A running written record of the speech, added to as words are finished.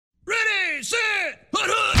Ready,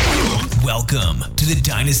 set, Welcome to the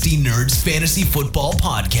Dynasty Nerds Fantasy Football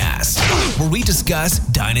Podcast, where we discuss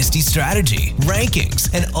dynasty strategy,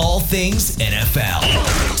 rankings, and all things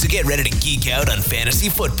NFL. So get ready to geek out on fantasy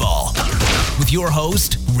football with your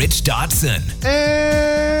host, Rich Dotson.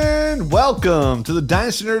 And welcome to the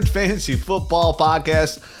Dynasty Nerds Fantasy Football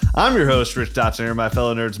Podcast. I'm your host, Rich Dotson, here with my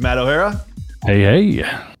fellow nerds, Matt O'Hara. Hey.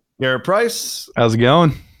 Garrett Price. How's it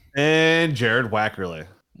going? And Jared Wackerly.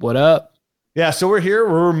 What up? Yeah, so we're here.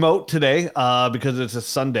 We're remote today because it's a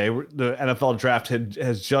Sunday. The NFL draft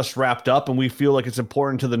has just wrapped up, and we feel like it's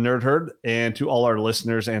important to the Nerd Herd and to all our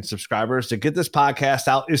listeners and subscribers to get this podcast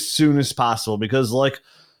out as soon as possible because, like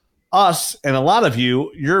us and a lot of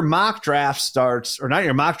you, your mock draft starts, or not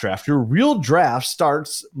your mock draft, your real draft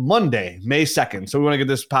starts Monday, May 2nd. So we want to get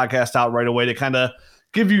this podcast out right away to kind of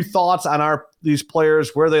give you thoughts on these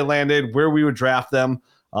players, where they landed, where we would draft them.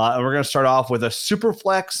 And we're going to start off with a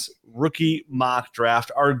Superflex rookie mock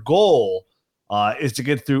draft. Our goal is to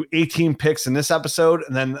get through 18 picks in this episode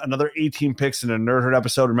and then another 18 picks in a Nerd Herd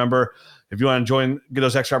episode. Remember, if you want to get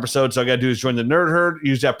those extra episodes, all you got to do is join the Nerd Herd,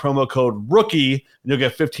 use that promo code ROOKIE, and you'll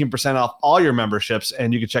get 15% off all your memberships.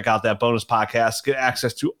 And you can check out that bonus podcast, get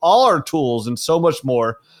access to all our tools and so much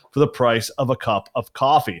more for the price of a cup of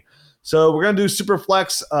coffee. So we're going to do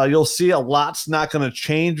Superflex. You'll see a lot's not going to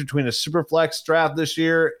change between a Superflex draft this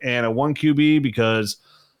year and a 1 QB because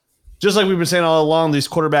just like we've been saying all along, these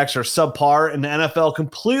quarterbacks are subpar, and the NFL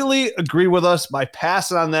completely agreed with us by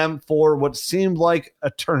passing on them for what seemed like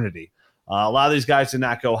eternity. A lot of these guys did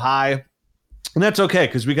not go high, and that's okay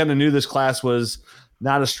because we kind of knew this class was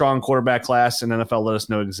not a strong quarterback class, and NFL let us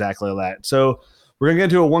know exactly that. So we're going to get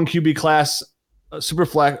into a 1 QB class.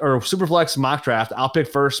 Superflex mock draft. I'll pick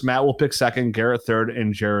first. Matt will pick second. Garrett third,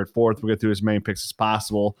 and Jared fourth. We'll get through as many picks as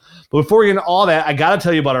possible. But before we get into all that, I got to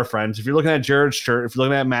tell you about our friends. If you're looking at Jared's shirt, if you're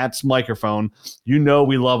looking at Matt's microphone, you know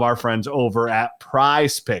we love our friends over at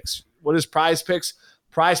Prize Picks. What is Prize Picks?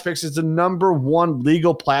 Prize Picks is the number one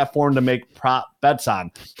legal platform to make prop bets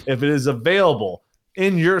on. If it is available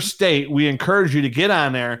in your state, we encourage you to get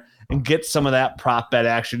on there and get some of that prop bet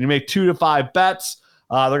action. You make 2 to 5 bets.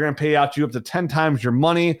 They're going to pay out to you up to 10 times your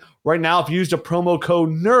money. Right now, if you use the promo code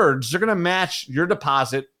NERDS, they're going to match your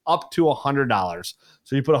deposit up to $100.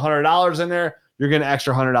 So you put $100 in there, you're getting an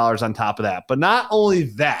extra $100 on top of that. But not only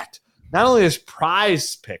that, not only is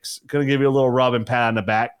Prize Picks going to give you a little rub and pat on the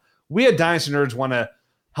back, we at Dynasty Nerds want to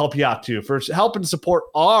help you out too. For helping support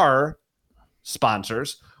our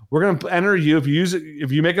sponsors, we're going to enter you, if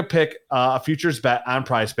you make a pick, a futures bet on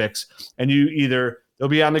Prize Picks, and you it'll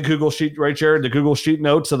be on the Google Sheet, right, Jared? The Google Sheet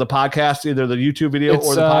notes of the podcast, either the YouTube video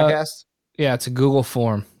or the podcast? Yeah, it's a Google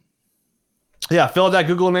form. Yeah, fill out that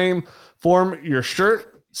Google name form, your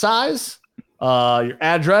shirt size, your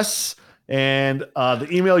address, and the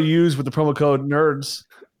email you use with the promo code NERDS,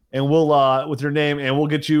 and we'll with your name, and we'll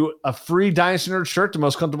get you a free Dynasty Nerd shirt, the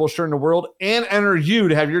most comfortable shirt in the world, and enter you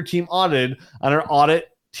to have your team audited on our Audit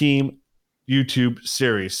Team YouTube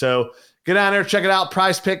series. So get on there, check it out.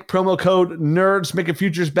 Prize Pick, promo code NERDS, make a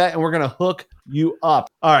futures bet, and we're going to hook you up.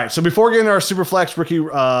 All right, so before getting to our Superflex rookie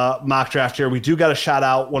mock draft here, we do got to shout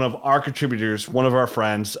out one of our contributors, one of our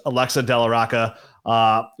friends, Alexa De La Rocca,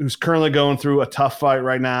 who's currently going through a tough fight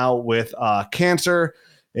right now with cancer.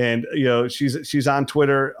 And, you know, she's on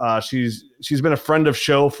Twitter. She's been a friend of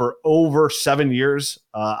show for over 7 years.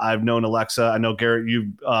 I've known Alexa. I know, Garrett,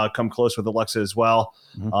 you've come close with Alexa as well,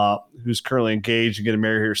 who's currently engaged and getting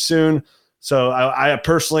married here soon. So I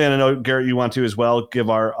personally, and I know, Garrett, you want to as well, give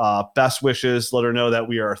our best wishes. Let her know that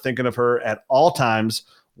we are thinking of her at all times.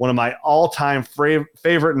 One of my all-time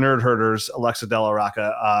favorite nerd herders, Alexa De La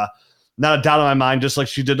Rocca. Not a doubt in my mind, just like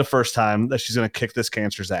she did the first time, that she's going to kick this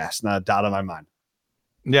cancer's ass. Not a doubt in my mind.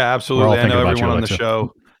 Yeah, absolutely. I know everyone on the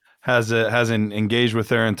show has engaged with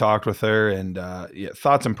her and talked with her, and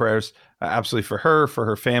thoughts and prayers absolutely for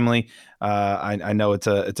her family. I know it's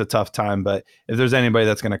a tough time, but if there's anybody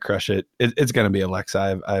that's going to crush it, it's going to be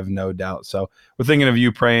Alexa. I have no doubt. So we're thinking of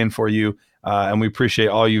you, praying for you, and we appreciate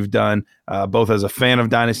all you've done, both as a fan of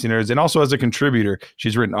Dynasty Nerds and also as a contributor.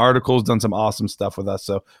 She's written articles, done some awesome stuff with us,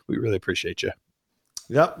 so we really appreciate you.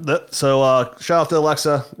 Yep. So shout out to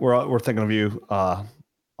Alexa. We're thinking of you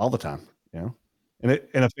all the time, you know,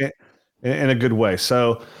 in a good way.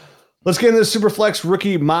 So let's get into the Superflex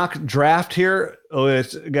rookie mock draft here. Oh,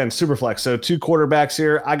 it's again Superflex. So 2 quarterbacks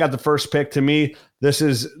here. I got the first pick. To me, this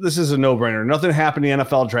is a no-brainer. Nothing happened in the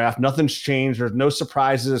NFL draft. Nothing's changed. There's no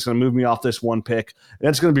surprises. It's going to move me off this one pick. And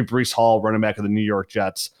that's going to be Breece Hall, running back of the New York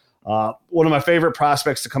Jets. One of my favorite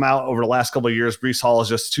prospects to come out over the last couple of years. Breece Hall is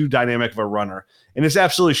just too dynamic of a runner, and this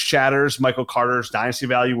absolutely shatters Michael Carter's dynasty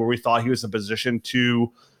value, where we thought he was in a position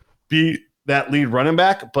to be that lead running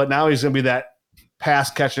back, but now he's going to be that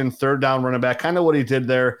pass catching, third down running back, kind of what he did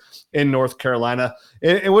there in North Carolina.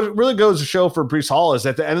 And what it really goes to show for Breece Hall is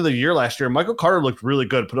at the end of the year last year, Michael Carter looked really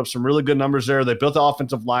good, put up some really good numbers there. They built the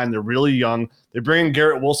offensive line. They're really young. They bring in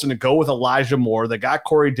Garrett Wilson to go with Elijah Moore. They got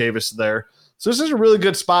Corey Davis there. So this is a really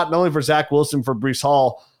good spot, not only for Zach Wilson, for Breece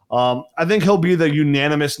Hall. I think he'll be the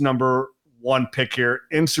unanimous number 1 pick here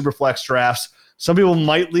in Superflex drafts. Some people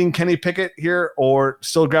might lean Kenny Pickett here or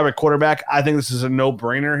still grab a quarterback. I think this is a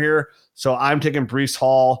no-brainer here. So I'm taking Breece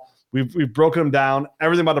Hall. We've broken him down.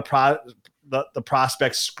 Everything about the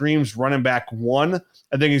prospect screams running back 1.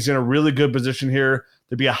 I think he's in a really good position here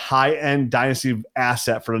to be a high-end dynasty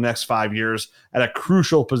asset for the next 5 years at a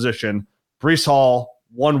crucial position. Breece Hall,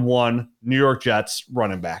 1-1, New York Jets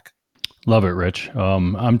running back. Love it, Rich.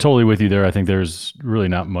 I'm totally with you there. I think there's really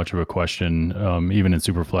not much of a question, even in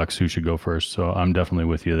Superflex, who should go first. So I'm definitely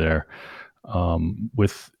with you there.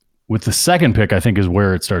 With the second pick, I think is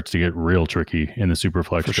where it starts to get real tricky in the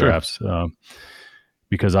Superflex drafts,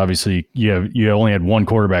 because obviously you only had one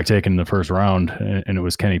quarterback taken in the first round, and it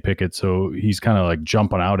was Kenny Pickett. So he's kind of like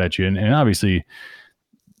jumping out at you, and obviously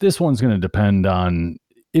this one's going to depend on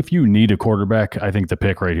if you need a quarterback. I think the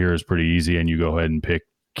pick right here is pretty easy, and you go ahead and pick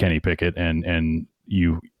Kenny Pickett, and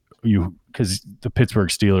you because the Pittsburgh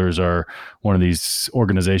Steelers are one of these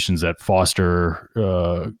organizations that foster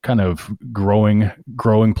kind of growing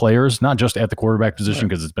players, not just at the quarterback position,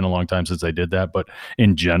 because it's been a long time since they did that, but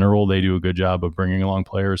in general, they do a good job of bringing along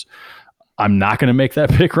players. I'm not going to make that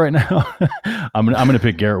pick right now. I'm going to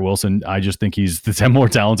pick Garrett Wilson. I just think he's the more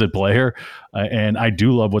talented player, and I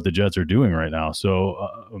do love what the Jets are doing right now. So,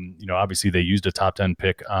 obviously they used a top 10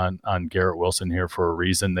 pick on Garrett Wilson here for a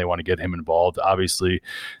reason. They want to get him involved. Obviously,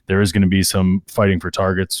 there is going to be some fighting for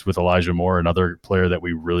targets with Elijah Moore, another player that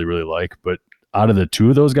we really, really like. But out of the two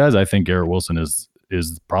of those guys, I think Garrett Wilson is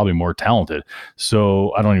probably more talented.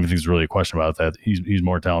 So I don't even think there's really a question about that. He's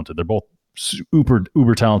more talented. They're both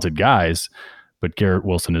uber talented guys, but Garrett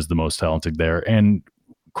Wilson is the most talented there. And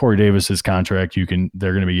Corey Davis's contract, they're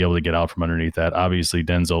going to be able to get out from underneath that. Obviously,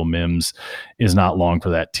 Denzel Mims is not long for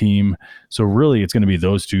that team. So really, it's going to be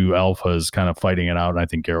those two alphas kind of fighting it out. And I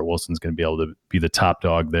think Garrett Wilson's going to be able to be the top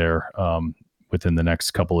dog there within the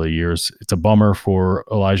next couple of years. It's a bummer for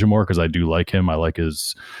Elijah Moore because I do like him. I like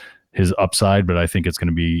his upside, but I think it's going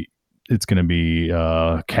to be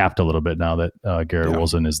capped a little bit now that Garrett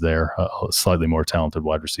Wilson is there, a slightly more talented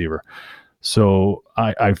wide receiver. So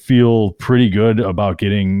I feel pretty good about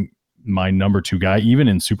getting my number 2 guy, even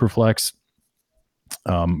in Superflex.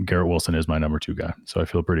 Garrett Wilson is my number 2 guy, so I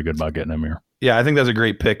feel pretty good about getting him here. Yeah, I think that's a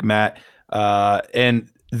great pick, Matt. And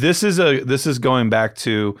this is going back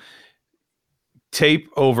to tape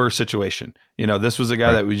over situation. This was a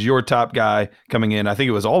guy that was your top guy coming in. I think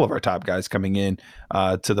it was all of our top guys coming in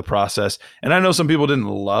to the process. And I know some people didn't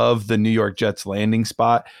love the New York Jets landing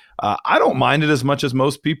spot. I don't mind it as much as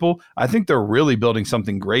most people. I think they're really building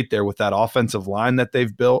something great there with that offensive line that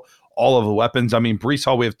they've built, all of the weapons. I mean, Breece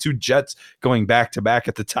Hall, we have 2 Jets going back to back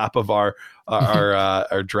at the top of our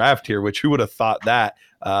draft here, which who would have thought that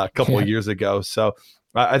a couple of years ago. So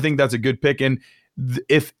I think that's a good pick. And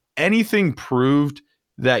if anything proved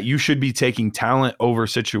that you should be taking talent over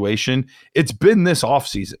situation, it's been this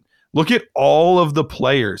offseason. Look at all of the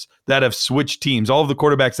players that have switched teams, all of the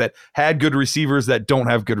quarterbacks that had good receivers that don't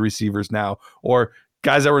have good receivers now, or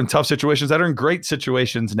guys that were in tough situations that are in great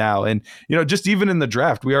situations now. And, just even in the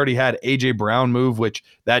draft, we already had A.J. Brown move, which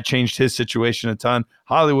that changed his situation a ton.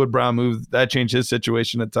 Hollywood Brown move, that changed his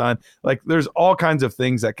situation a ton. Like, there's all kinds of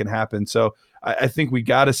things that can happen. So I think we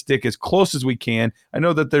got to stick as close as we can. I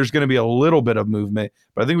know that there's going to be a little bit of movement,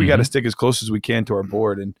 but I think we got to stick as close as we can to our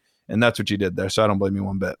board. And that's what you did there. So I don't blame you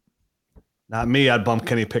one bit. Not me. I'd bump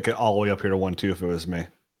Kenny Pickett all the way up here to 1-2 if it was me.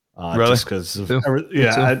 Really? Just because,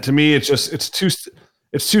 to me, it's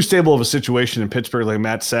too stable of a situation in Pittsburgh. Like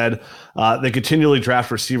Matt said, they continually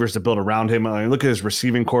draft receivers to build around him. I mean, look at his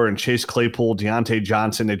receiving core and Chase Claypool, Deontay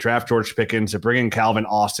Johnson. They draft George Pickens. They bring in Calvin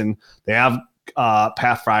Austin. They have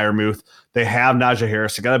Pat Freiermuth. They have Najee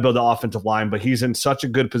Harris. They got to build the offensive line, but he's in such a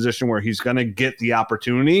good position where he's going to get the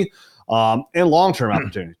opportunity and long-term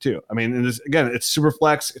opportunity too. I mean, again, it's super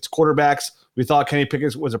flex. It's quarterbacks. We thought Kenny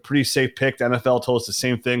Pickett was a pretty safe pick. The NFL told us the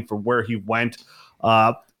same thing for where he went.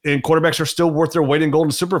 And quarterbacks are still worth their weight in gold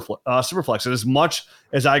in Superflex. And as much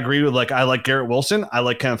as I agree with, I like Garrett Wilson, I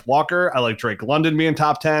like Kenneth Walker, I like Drake London being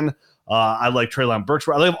top 10, I like Treylon Burks.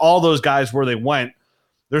 I like all those guys where they went.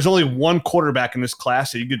 There's only one quarterback in this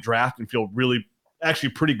class that you could draft and feel really actually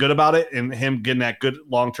pretty good about it and him getting that good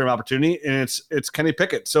long-term opportunity, and it's Kenny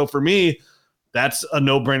Pickett. So for me, that's a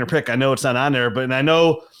no-brainer pick. I know it's not on there, but I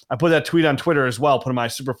know I put that tweet on Twitter as well, putting my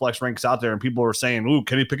Superflex ranks out there, and people were saying, "Ooh,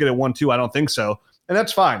 Kenny Pickett at 1-2?" I don't think so, and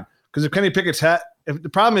that's fine because if Kenny Pickett's if the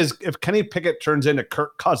problem is if Kenny Pickett turns into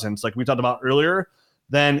Kirk Cousins, like we talked about earlier,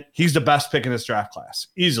 then he's the best pick in this draft class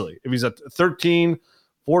easily. If he's a 13,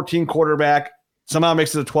 14 quarterback, somehow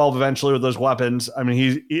makes it a 12 eventually with those weapons. I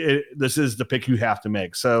mean, this is the pick you have to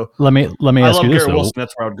make. So let me ask you this. Garrett Wilson,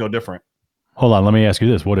 that's where I would go different. Hold on, let me ask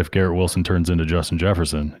you this. What if Garrett Wilson turns into Justin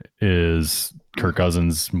Jefferson? Is Kirk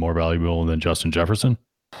Cousins more valuable than Justin Jefferson?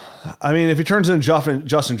 I mean, if he turns into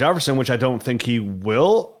Justin Jefferson, which I don't think he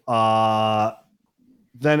will,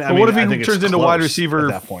 then what if he turns into wide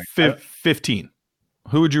receiver at that point? 15?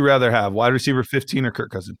 Who would you rather have, wide receiver 15 or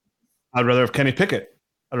Kirk Cousins? I'd rather have Kenny Pickett.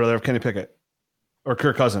 Or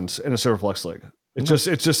Kirk Cousins in a Superflex league.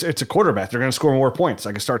 It's a quarterback. They're going to score more points.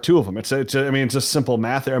 I can start 2 of them. It's just simple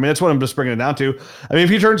math there. I mean, that's what I'm just bringing it down to. I mean, if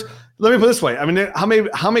he turns, let me put it this way. I mean, how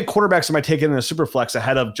many quarterbacks am I taking in a Superflex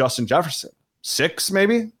ahead of Justin Jefferson? 6,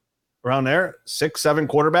 maybe around there. 6, 7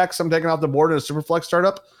 quarterbacks I'm taking off the board in a Superflex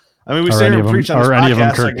startup. I mean, we say and preach on this podcast. Are any of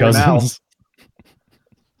them Kirk Cousins?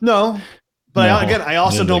 No, but I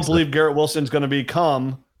also don't believe Garrett Wilson's going to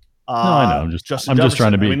become. No, I know. I'm just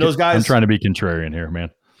trying to be. I mean, those guys. I'm trying to be contrarian here,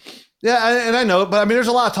 man. Yeah, and I know, but I mean, there's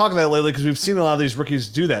a lot of talk of that lately because we've seen a lot of these rookies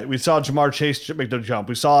do that. We saw Jamar Chase make the jump.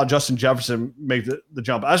 We saw Justin Jefferson make the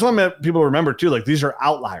jump. I just want people to remember too, like these are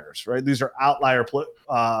outliers, right? These are outlier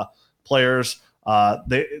players.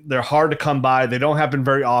 They're hard to come by. They don't happen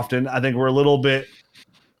very often. I think we're a little bit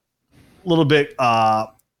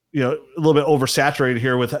oversaturated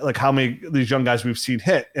here with like how many of these young guys we've seen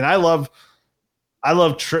hit. And I love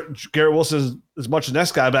Garrett Wilson as much as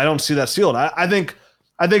next guy, but I don't see that ceiling.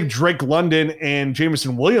 I think Drake London and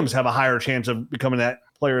Jameson Williams have a higher chance of becoming that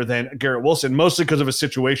player than Garrett Wilson, mostly because of his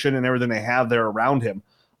situation and everything they have there around him.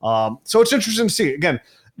 So it's interesting to see. Again,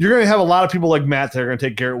 you're going to have a lot of people like Matt that are going to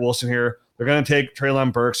take Garrett Wilson here. They're going to take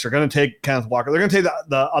Treylon Burks. They're going to take Kenneth Walker. They're going to take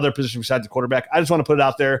the other position besides the quarterback. I just want to put it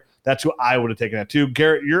out there. That's who I would have taken at 2.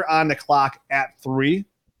 Garrett, you're on the clock at 3.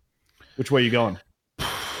 Which way are you going?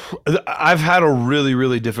 I've had a really,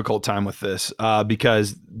 really difficult time with this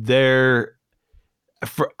because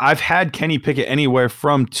I've had Kenny Pickett anywhere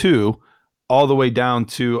from 2 all the way down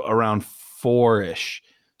to around 4-ish.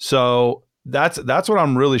 So that's what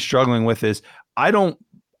I'm really struggling with is I don't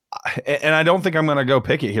think I'm going to go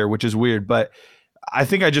Pickett here, which is weird, but I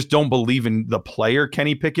think I just don't believe in the player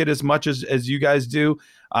Kenny Pickett as much as you guys do.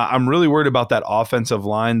 I'm really worried about that offensive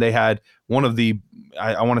line. They had one of the,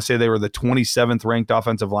 I want to say they were the 27th ranked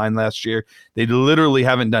offensive line last year. They literally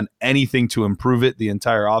haven't done anything to improve it the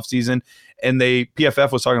entire offseason. And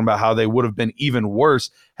PFF was talking about how they would have been even worse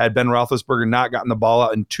had Ben Roethlisberger not gotten the ball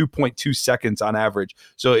out in 2.2 seconds on average.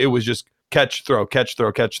 So it was just catch, throw, catch,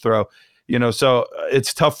 throw, catch, throw. So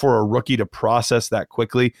it's tough for a rookie to process that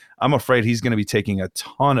quickly. I'm afraid he's going to be taking a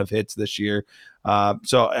ton of hits this year.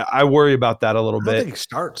 So I worry about that a little bit. I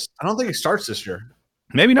don't think he starts this year.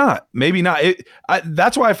 Maybe not.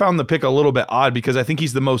 That's why I found the pick a little bit odd because I think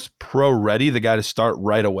he's the most pro-ready, the guy to start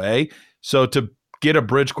right away. So to get a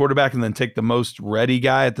bridge quarterback and then take the most ready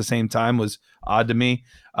guy at the same time was odd to me.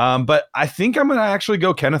 But I think I'm going to actually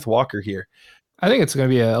go Kenneth Walker here. I think it's going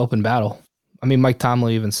to be an open battle. I mean, Mike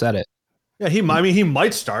Tomlin even said it. Yeah, he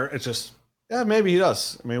might start. It's just, maybe he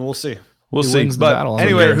does. I mean, we'll see. We'll see. But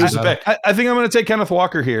anyway, who's the pick? I think I'm going to take Kenneth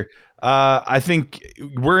Walker here. I think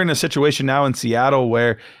we're in a situation now in Seattle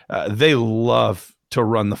where they love to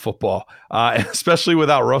run the football, especially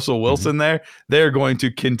without Russell Wilson there. They're going to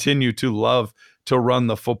continue to love to run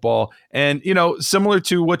the football. And, similar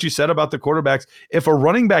to what you said about the quarterbacks, if a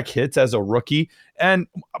running back hits as a rookie, and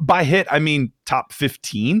by hit, I mean top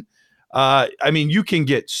 15, you can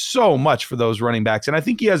get so much for those running backs. And I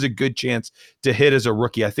think he has a good chance to hit as a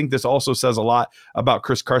rookie. I think this also says a lot about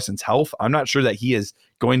Chris Carson's health. I'm not sure that he is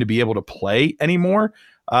going to be able to play anymore.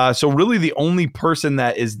 So really the only person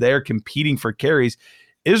that is there competing for carries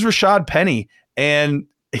is Rashad Penny. And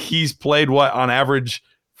he's played on average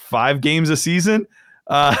 5 games a season.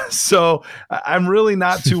 So I'm really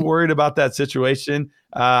not too worried about that situation.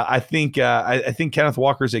 I think Kenneth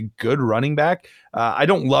Walker is a good running back. I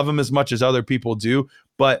don't love him as much as other people do,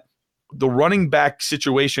 but the running back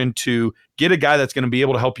situation to get a guy that's going to be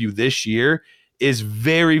able to help you this year is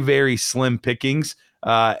very, very slim pickings.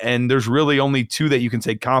 And there's really only 2 that you can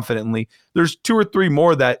say confidently. There's 2 or 3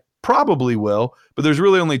 more that probably will, but there's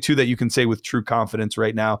really only 2 that you can say with true confidence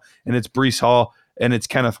right now. And it's Breece Hall and it's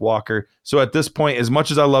Kenneth Walker. So at this point, as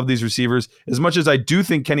much as I love these receivers, as much as I do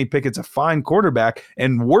think Kenny Pickett's a fine quarterback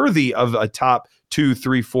and worthy of a top 2,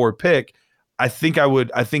 3, 4 pick, I think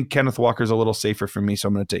Kenneth Walker's a little safer for me, so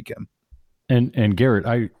I'm going to take him. And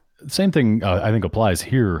Garrett, same thing I think applies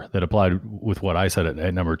here that applied with what I said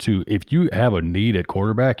at number 2. If you have a need at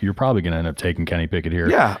quarterback, you're probably going to end up taking Kenny Pickett here.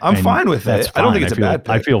 Yeah, I'm fine with it. I don't think it's a bad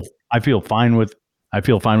pick. I feel fine with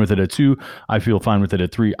it at 2. I feel fine with it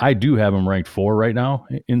at 3. I do have him ranked 4 right now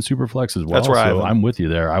in Superflex as well. That's where I'm with you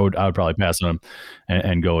there. I would probably pass on him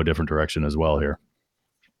and go a different direction as well here.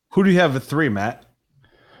 Who do you have at 3, Matt?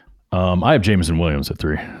 I have Jameson Williams at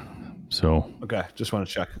 3. So okay, just want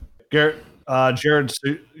to check. Garrett, Jared,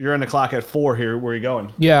 so you're on the clock at 4 here. Where are you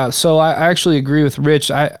going? Yeah, so I actually agree with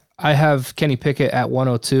Rich. I have Kenny Pickett at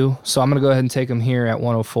 102, so I'm going to go ahead and take him here at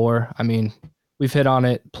 104. I mean, we've hit on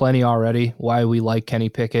it plenty already, why we like Kenny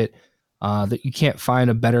Pickett, that you can't find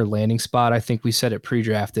a better landing spot. I think we said it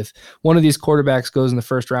pre-draft. If one of these quarterbacks goes in the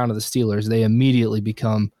first round of the Steelers, they immediately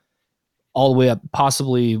become all the way up,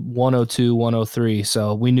 possibly 102, 103.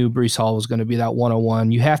 So we knew Breece Hall was going to be that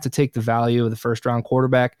 101. You have to take the value of the first-round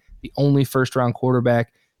quarterback, the only first-round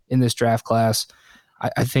quarterback in this draft class.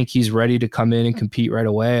 I think he's ready to come in and compete right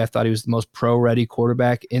away. I thought he was the most pro-ready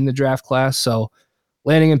quarterback in the draft class. So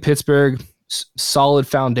landing in Pittsburgh, solid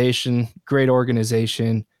foundation, great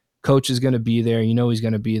organization. Coach is going to be there. You know he's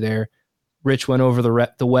going to be there. Rich went over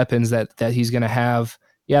the weapons that he's going to have.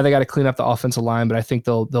 Yeah, they got to clean up the offensive line, but I think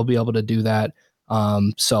they'll be able to do that.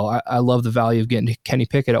 So I love the value of getting Kenny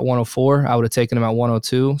Pickett at 104. I would have taken him at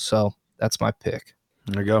 102. So that's my pick.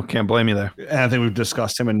 There you go. Can't blame you there. And I think we've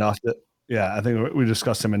discussed him enough. I think we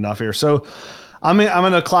discussed him enough here. So I'm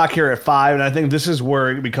in the clock here at 5, and I think this is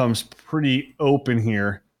where it becomes pretty open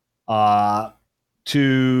here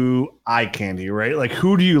to eye candy, right? Like,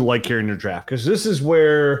 who do you like here in your draft? Because this is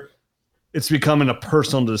where it's becoming a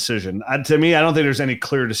personal decision. To me, I don't think there's any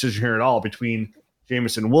clear decision here at all between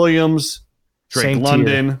Jameson Williams, Drake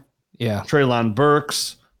London, Treylon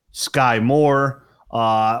Burks, Sky Moore.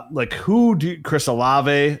 Chris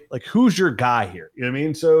Olave, like, who's your guy here? You know what I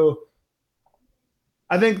mean? So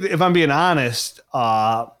I think if I'm being honest, if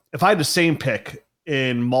I had the same pick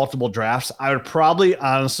in multiple drafts, I would probably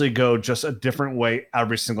honestly go just a different way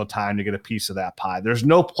every single time to get a piece of that pie. There's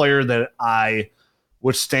no player that I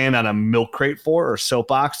would stand on a milk crate for or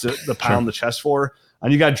soapbox to pound the chest for.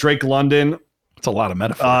 And you got Drake London. It's a lot of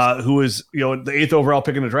metaphors. Who is the 8th overall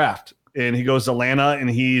pick in the draft. And he goes to Atlanta, and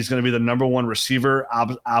he's going to be the number 1 receiver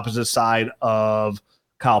opposite side of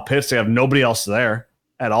Kyle Pitts. They have nobody else there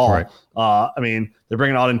at all. Right. I mean, they're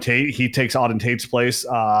bringing Auden Tate. He takes Auden Tate's place.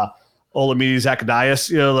 Olamide Zacchaeus,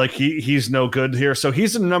 he's no good here. So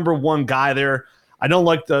he's the number 1 guy there. I don't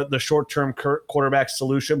like the short-term quarterback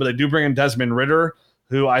solution, but they do bring in Desmond Ridder,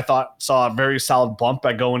 who I thought saw a very solid bump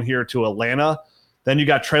by going here to Atlanta. Then you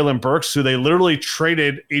got Treylon Burks, who they literally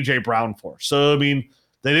traded A.J. Brown for. So, I mean,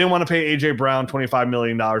 they didn't want to pay A.J. Brown $25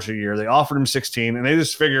 million a year. They offered him 16, and they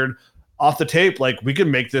just figured off the tape, like, we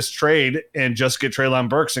can make this trade and just get Treylon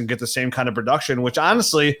Burks and get the same kind of production, which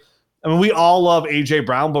honestly, I mean, we all love A.J.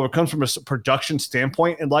 Brown, but it comes from a production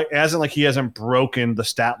standpoint, and he hasn't broken the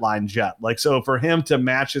stat lines yet. Like, so for him to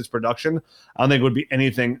match his production, I don't think it would be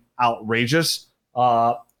anything outrageous.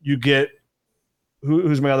 You get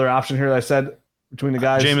who's my other option here that I said between the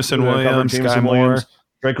guys? Jameson Williams, Sky Moore,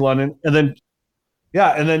 Drake London, and then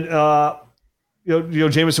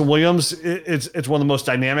Jameson Williams. It's one of the most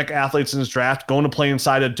dynamic athletes in this draft. Going to play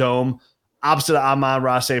inside a dome, opposite of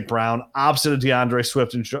Amon-Ra St. Brown, opposite of DeAndre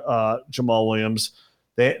Swift and Jamal Williams.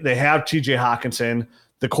 They have T.J. Hawkinson.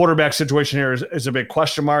 The quarterback situation here is a big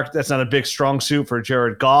question mark. That's not a big strong suit for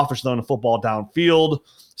Jared Goff, who's throwing the football downfield.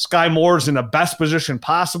 Sky Moore's in the best position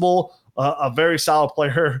possible, a very solid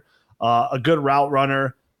player, a good route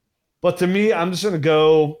runner. But to me, I'm just going to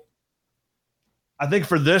go, I think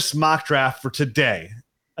for this mock draft for today,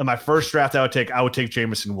 and my first draft I would take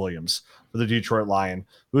Jameson Williams for the Detroit Lion,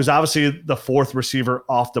 who's obviously the 4th receiver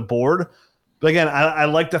off the board. But again, I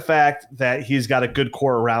like the fact that he's got a good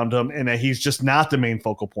core around him and that he's just not the main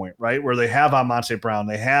focal point, right? Where they have Amon St. Brown,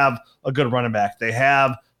 they have a good running back, they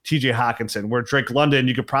have T.J. Hawkinson, where Drake London,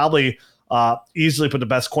 you could probably easily put the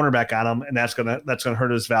best cornerback on him, and that's gonna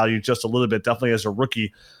hurt his value just a little bit, definitely as a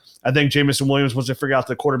rookie. I think Jameson Williams, once they figure out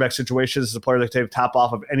the quarterback situation, is a player that can take top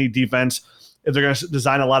off of any defense. If they're going to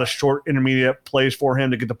design a lot of short, intermediate plays for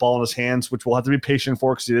him to get the ball in his hands, which we'll have to be patient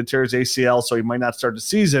for because he did tear his ACL, so he might not start the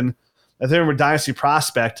season. I think I'm a dynasty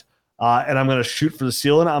prospect, and I'm going to shoot for the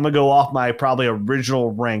ceiling. I'm going to go off my probably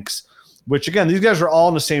original ranks, which, again, these guys are all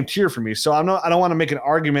in the same tier for me. So I don't want to make an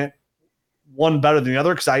argument one better than the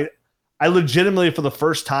other because I legitimately, for the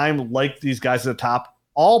first time, like these guys at the top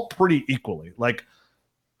all pretty equally. Like,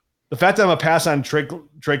 the fact that I'm going to pass on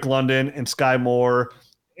Drake London and Sky Moore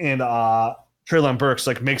and Treylon Treylon Burks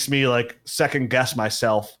like makes me like second guess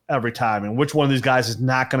myself every time and which one of these guys is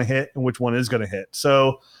not going to hit and which one is going to hit.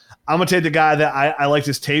 So I'm going to take the guy that I like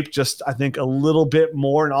his tape just I think a little bit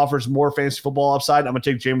more and offers more fantasy football upside. I'm going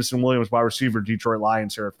to take Jameson Williams, wide receiver, Detroit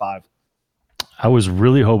Lions here at 5. I was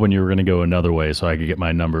really hoping you were going to go another way so I could get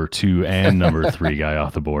my number 2 and number 3 guy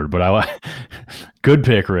off the board. But good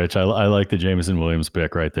pick, Rich. I like the Jameson Williams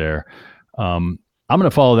pick right there. I'm going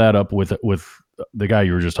to follow that up with the guy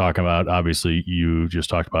you were just talking about. Obviously, you just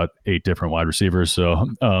talked about 8 different wide receivers, so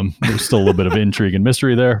there's still a little bit of intrigue and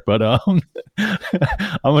mystery there. But I'm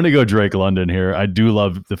going to go Drake London here. I do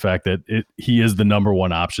love the fact that he is the number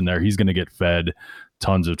 1 option there. He's going to get fed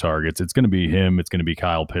tons of targets. It's going to be him. It's going to be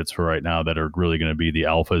Kyle Pitts for right now that are really going to be the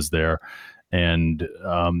alphas there. And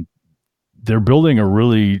they're building a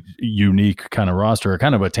really unique kind of roster,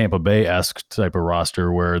 kind of a Tampa Bay-esque type of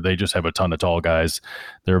roster where they just have a ton of tall guys.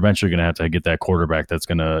 They're eventually going to have to get that quarterback that's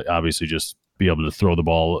going to obviously just be able to throw the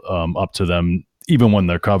ball up to them even when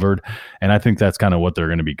they're covered. And I think that's kind of what they're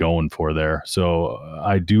going to be going for there. So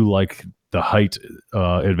I do like the height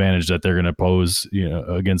advantage that they're going to pose,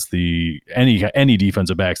 against any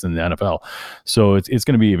defensive backs in the NFL. So it's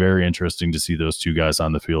going to be very interesting to see those two guys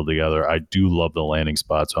on the field together. I do love the landing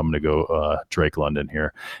spot, so I'm going to go Drake London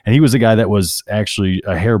here. And he was a guy that was actually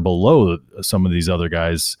a hair below some of these other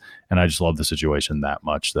guys, and I just love the situation that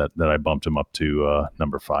much that I bumped him up to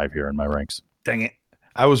number 5 here in my ranks. Dang it.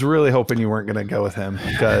 I was really hoping you weren't going to go with him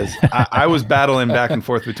because I was battling back and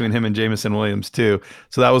forth between him and Jameson Williams too.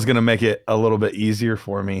 So that was going to make it a little bit easier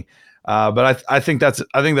for me. But I think that's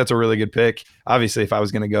a really good pick. Obviously, if I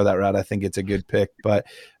was going to go that route, I think it's a good pick. But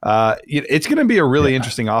it's going to be a really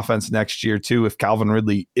interesting offense next year too if Calvin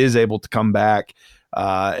Ridley is able to come back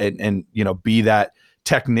and be that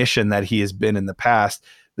technician that he has been in the past.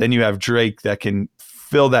 Then you have Drake that can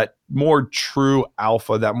fill that more true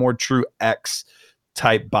alpha, that more true X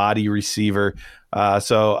type body receiver.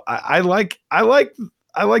 So I like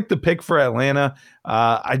the pick for Atlanta.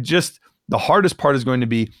 The hardest part is going to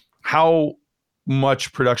be how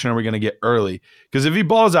much production are we going to get early? Because if he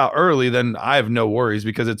balls out early, then I have no worries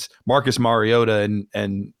because it's Marcus Mariota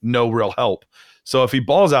and no real help. So if he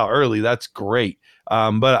balls out early, that's great.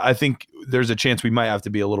 But I think there's a chance we might have to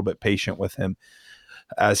be a little bit patient with him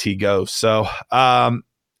as he goes. So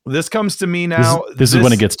this comes to me now. This is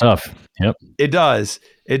when it gets tough. Yep. It does.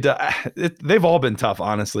 They've all been tough,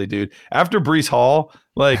 honestly, dude. After Breece Hall,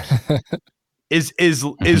 like, is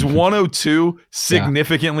 102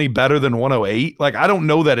 significantly better than 108? Like, I don't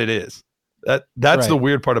know that it is. That's right. The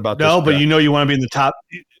weird part about this. No, but you want to be in the top.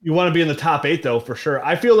 You want to be in the top 8 though, for sure.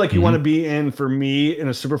 I feel like you want to be in, for me, in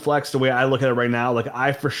a super flex. The way I look at it right now, like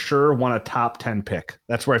I for sure want a top 10 pick.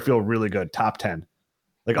 That's where I feel really good. Top 10.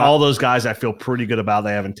 Like all those guys, I feel pretty good about.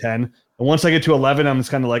 They have in 10. And once I get to 11, I'm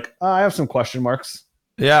just kind of like, I have some question marks.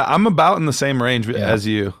 Yeah, I'm about in the same range as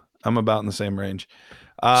you. I'm about in the same range.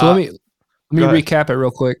 So let me recap it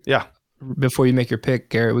real quick. Yeah. Before you make your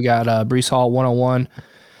pick, Garrett, we got Breece Hall 101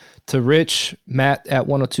 to Rich. Matt at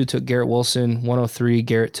 102 took Garrett Wilson. 103,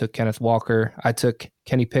 Garrett took Kenneth Walker. I took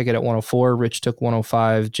Kenny Pickett at 104. Rich took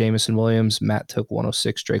 105. Jameson Williams. Matt took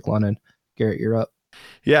 106. Drake London. Garrett, you're up.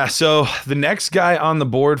 Yeah, so the next guy on the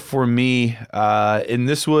board for me, and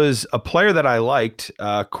this was a player that I liked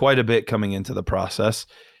quite a bit coming into the process.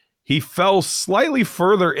 He fell slightly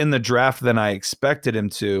further in the draft than I expected him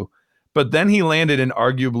to, but then he landed in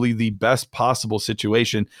arguably the best possible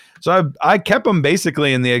situation. So I kept him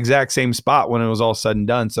basically in the exact same spot when it was all said and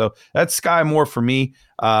done. So that's Sky Moore for me.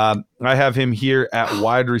 I have him here at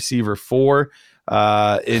wide receiver 4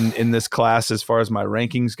 in this class as far as my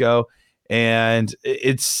rankings go. And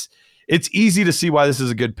it's easy to see why this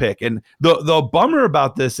is a good pick. And the bummer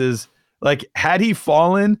about this is, like, had he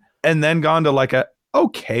fallen and then gone to like a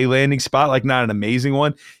okay landing spot, like not an amazing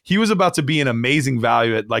one, he was about to be an amazing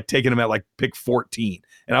value at like taking him at like pick 14.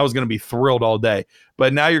 And I was going to be thrilled all day.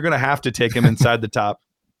 But now you're going to have to take him inside the top,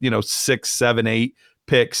 6, 7, 8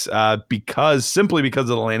 picks simply because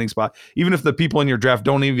of the landing spot. Even if the people in your draft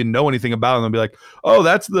don't even know anything about him, they'll be like, oh,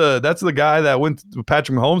 that's the guy that went to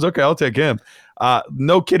Patrick Mahomes. Okay, I'll take him.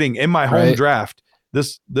 No kidding. In my home draft,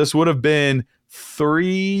 this would have been 3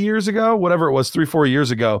 years ago, whatever it was, 3-4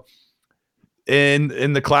 years ago.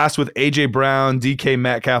 In the class with AJ Brown, DK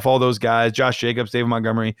Metcalf, all those guys, Josh Jacobs, David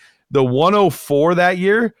Montgomery. The 104 that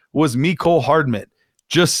year was Mecole Hardman,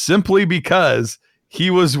 just simply because he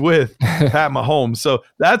was with Pat Mahomes. So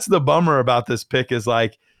that's the bummer about this pick, is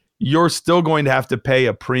like, you're still going to have to pay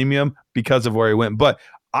a premium because of where he went. But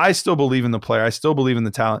I still believe in the player. I still believe in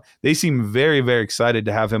the talent. They seem very, very excited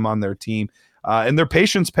to have him on their team. And their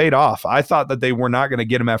patience paid off. I thought that they were not going to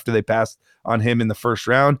get him after they passed on him in the first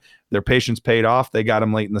round. Their patience paid off. They got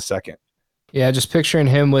him late in the second. Yeah, just picturing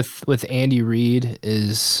him with Andy Reid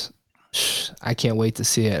I can't wait to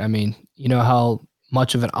see it. I mean, you know how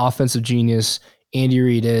much of an offensive genius Andy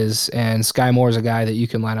Reid is, and Sky Moore is a guy that you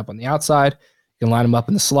can line up on the outside, you can line him up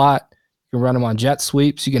in the slot, you can run him on jet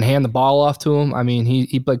sweeps, you can hand the ball off to him. I mean,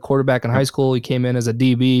 he played quarterback in high school. He came in as a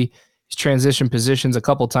DB. He's transitioned positions a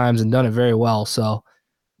couple times and done it very well. So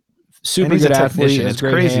super good athlete, has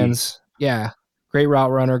great hands. Yeah, great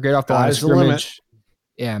route runner, great off the line of scrimmage.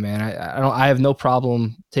 Yeah, man, I have no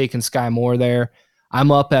problem taking Sky Moore there.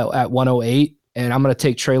 I'm up at 108, and I'm going to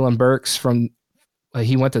take Treylon Burks from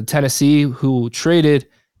he went to Tennessee, who traded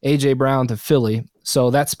A.J. Brown to Philly. So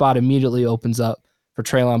that spot immediately opens up for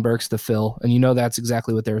Treylon Burks to fill, and you know that's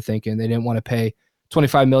exactly what they were thinking. They didn't want to pay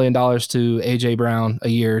 $25 million to A.J. Brown a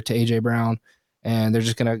year to A.J. Brown, and they're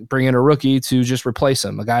just going to bring in a rookie to just replace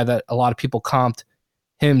him, a guy that a lot of people comped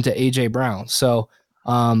him to A.J. Brown. So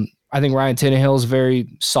I think Ryan Tannehill is a very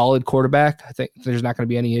solid quarterback. I think there's not going to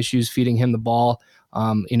be any issues feeding him the ball.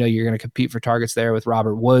 You know, you're going to compete for targets there with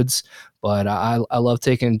Robert Woods, but I love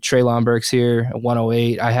taking Treylon Burks here at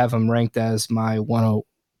 108. I have him ranked as my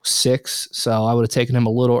 106, so I would have taken him a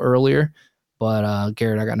little earlier. But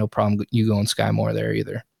Garrett, I got no problem you going Sky Moore there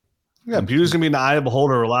either. Yeah, Bugh's gonna be an eye of the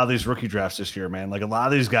beholder. A lot of these rookie drafts this year, man. Like a lot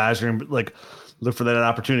of these guys are gonna like look for that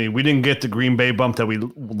opportunity. We didn't get the Green Bay bump that we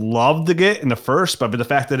loved to get in the first, but the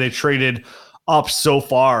fact that they traded up so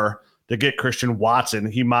far to get Christian Watson,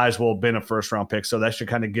 he might as well have been a first-round pick. So that should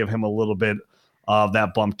kind of give him a little bit of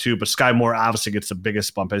that bump too. But Sky Moore obviously gets the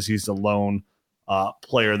biggest bump as he's the lone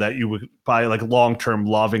player that you would probably like long-term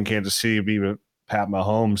love in Kansas City, be with Pat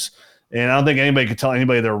Mahomes. And I don't think anybody can tell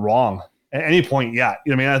anybody they're wrong at any point yet.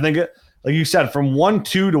 You know what I mean? I think, like you said, from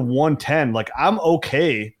 1-2 to 110, like I'm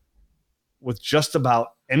okay with just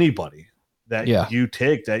about anybody that you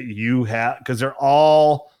take that you have, because they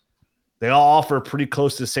all offer pretty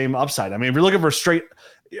close to the same upside. I mean, if you're looking for straight,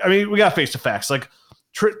 I mean, we got to face the facts. Like,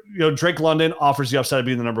 Drake London offers the upside of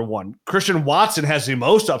being the number one. Christian Watson has the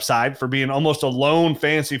most upside for being almost a lone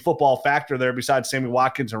fantasy football factor there besides Sammy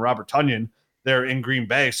Watkins and Robert Tonyan there in Green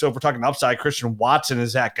Bay. So if we're talking upside, Christian Watson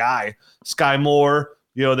is that guy. Sky Moore,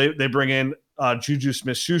 they bring in Juju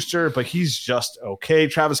Smith-Schuster, but he's just okay.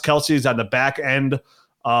 Travis Kelce is on the back end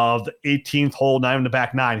of the 18th hole, not even the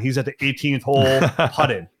back nine. He's at the 18th hole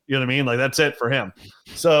putted. You know what I mean? Like, that's it for him.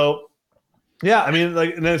 So, yeah, I mean,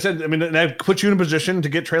 like, and then that puts you in a position to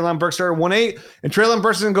get Treylon Burks there at 1-8, and Treylon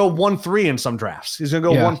Burks is going to go 1-3 in some drafts. He's going to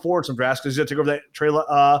go 1-4 in some drafts because he's going to take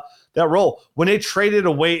over that role. When they traded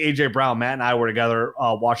away A.J. Brown, Matt and I were together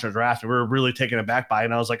watching the draft, and we were really taken aback by it.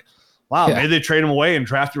 And I was like, wow, maybe they trade him away and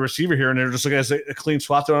draft a receiver here, and they're just looking at a clean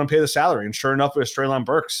swap. They want to pay the salary. And sure enough, it was Treylon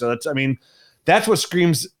Burks. So that's what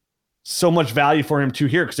screams so much value for him too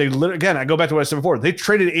here, because again, I go back to what I said before. They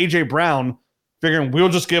traded A.J. Brown figuring we'll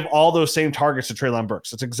just give all those same targets to Treylon Burks.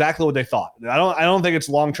 That's exactly what they thought. I don't think it's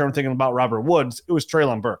long-term thinking about Robert Woods. It was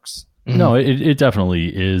Treylon Burks. Mm-hmm. No, it definitely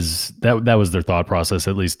is. That was their thought process,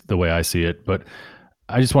 at least the way I see it. But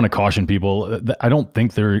I just want to caution people. I don't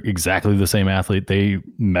think they're exactly the same athlete. They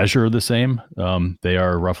measure the same. They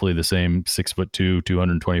are roughly the same 6'2",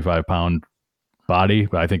 225-pound body,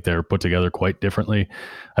 but I think they're put together quite differently.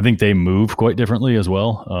 I think they move quite differently as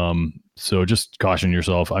well. So just caution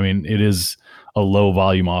yourself. I mean, it is a low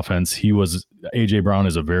volume offense. AJ Brown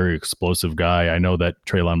is a very explosive guy. I know that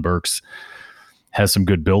Treylon Burks has some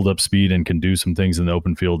good build-up speed and can do some things in the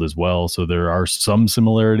open field as well. So there are some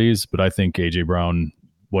similarities, but I think AJ Brown,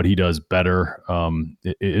 what he does better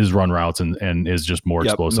is run routes and is just more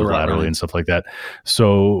explosive laterally and stuff like that.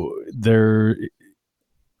 So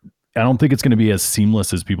I don't think it's going to be as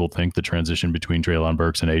seamless as people think, the transition between Treylon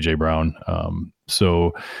Burks and A.J. Brown.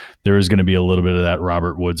 So there is going to be a little bit of that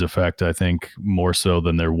Robert Woods effect, I think, more so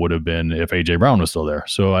than there would have been if A.J. Brown was still there.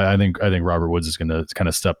 So I think Robert Woods is going to kind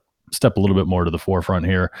of step a little bit more to the forefront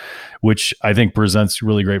here, which I think presents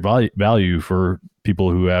really great value for people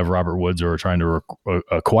who have Robert Woods or are trying to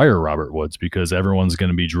acquire Robert Woods, because everyone's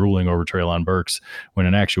going to be drooling over Treylon Burks, when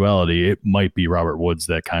in actuality, it might be Robert Woods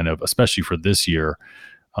that kind of, especially for this year,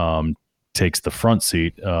 takes the front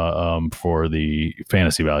seat for the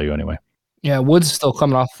fantasy value anyway. Yeah, Woods still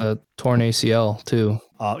coming off the torn ACL too.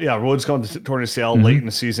 Woods coming to torn ACL late in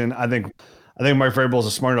the season. I think Mike Vrabel is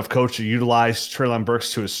a smart enough coach to utilize Treylon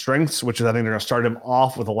Burks to his strengths, which is I think they're going to start him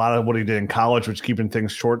off with a lot of what he did in college, which is keeping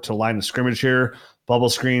things short to line of scrimmage here, bubble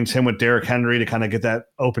screens, him with Derrick Henry to kind of get that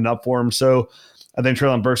opened up for him. So I think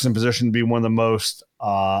Treylon Burks is in position to be one of the most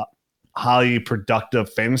highly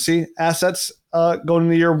productive fantasy assets going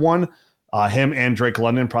into year one. Him and Drake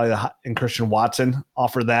London, and Christian Watson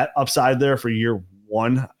offer that upside there for year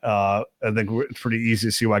one. I think it's pretty easy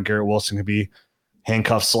to see why Garrett Wilson could be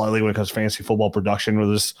handcuffed slightly when it comes to fantasy football production,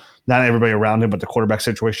 with this, not everybody around him, but the quarterback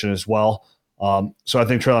situation as well. So I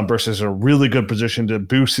think Treylon Burks is in a really good position to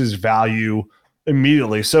boost his value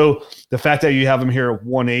immediately. So the fact that you have him here at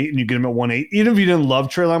 1.8 and you get him at 1.8, even if you didn't love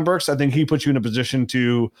Treylon Burks, I think he puts you in a position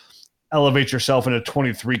to elevate yourself in a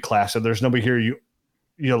 23 class. If there's nobody here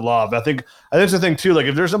you love, I think that's the thing too. Like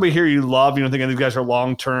if there's nobody here you love, you don't think any of these guys are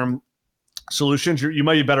long-term solutions, you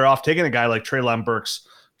might be better off taking a guy like Treylon Burks,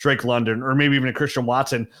 Drake London, or maybe even a Christian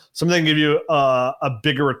Watson, something that can give you a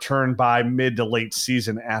bigger return by mid to late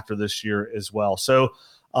season after this year as well. So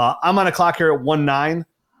I'm on a clock here at 1.9.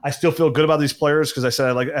 I still feel good about these players because I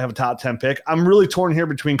said I have a top 10 pick. I'm really torn here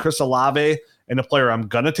between Chris Olave and a player I'm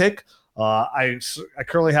going to take. I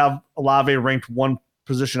currently have Olave ranked one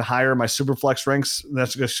position higher in my Superflex ranks. And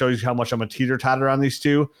that's going to show you how much I'm a teeter-totter on these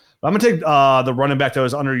two. But I'm going to take the running back that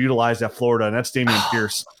was underutilized at Florida, and that's Dameon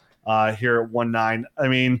Pierce here at 1.9. I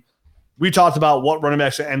mean, we talked about what running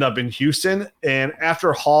backs end up in Houston, and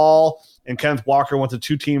after Hall and Kenneth Walker went to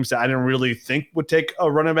two teams that I didn't really think would take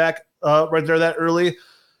a running back right there that early,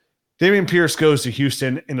 Dameon Pierce goes to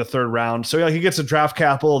Houston in the third round. So he gets a draft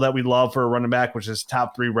capital that we love for a running back, which is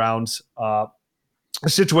top 3 rounds. A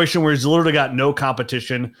situation where he's literally got no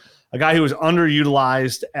competition. A guy who was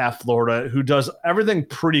underutilized at Florida, who does everything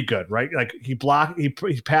pretty good, right? Like he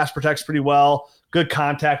pass protects pretty well, good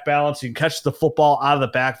contact balance. He can catch the football out of the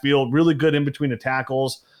backfield, really good in between the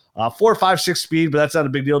tackles. 4, 5, 6 speed, but that's not a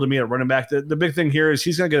big deal to me at running back. The big thing here is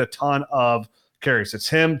he's going to get a ton of carries. It's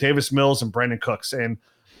him, Davis Mills, and Brandon Cooks, and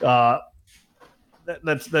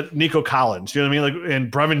that's Nico Collins. You know what I mean? Like,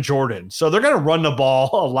 and Brevin Jordan. So they're going to run the ball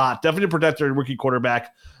a lot. Definitely protect their rookie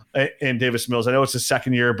quarterback and Davis Mills. I know it's his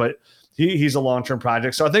second year, but he's a long-term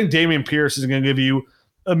project. So I think Dameon Pierce is going to give you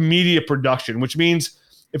immediate production, which means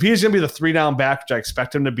if he's going to be the 3-down back, which I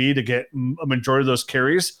expect him to be to get a majority of those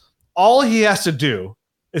carries, all he has to do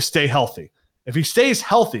is stay healthy. If he stays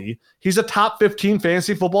healthy, he's a top 15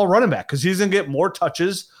 fantasy football running back because he's going to get more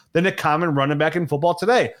touches than a common running back in football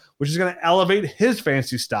today, which is going to elevate his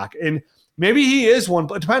fantasy stock. And maybe he is one,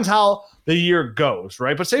 but it depends how the year goes,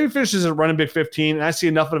 right? But say he finishes at running back 15, and I see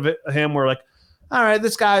enough of him where, like, all right,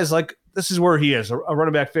 this guy is like, this is where he is, a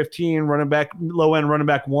running back 15, running back, low-end running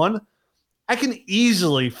back 1. I can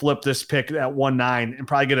easily flip this pick at 1.9 and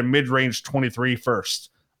probably get a mid-range 23 first,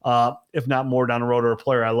 if not more down the road, or a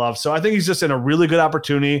player I love. So I think he's just in a really good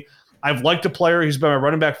opportunity. I've liked the player. He's been my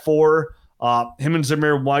running back 4. Him and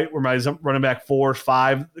Zamir White were my running back 4,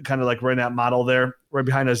 5, kind of like right in that model there, right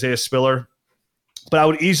behind Isaiah Spiller. But I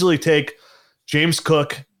would easily take James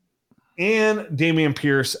Cook and Dameon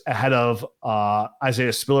Pierce ahead of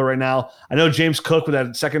Isaiah Spiller right now. I know James Cook with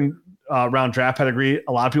that second round draft pedigree,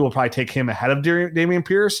 a lot of people will probably take him ahead of Dameon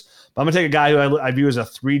Pierce. But I'm going to take a guy who I view as a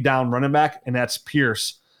 3-down running back, and that's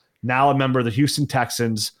Pierce, now a member of the Houston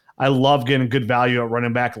Texans. I love getting good value at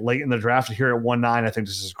running back late in the draft. Here at 1.9, I think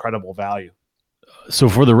this is incredible value. So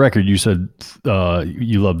for the record, you said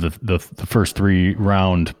you love the first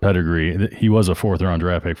 3-round pedigree. He was a 4th-round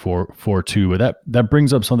draft pick, 4.2. But that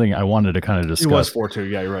brings up something I wanted to kind of discuss. He was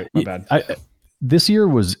 4.2. Yeah, you're right. My bad. This year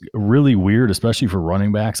was really weird, especially for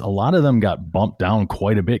running backs. A lot of them got bumped down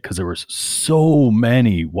quite a bit because there was so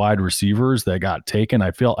many wide receivers that got taken.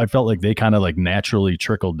 I felt like they kind of like naturally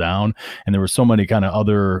trickled down, and there were so many kind of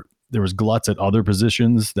there was gluts at other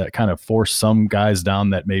positions that kind of forced some guys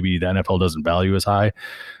down that maybe the NFL doesn't value as high,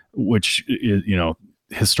 which is,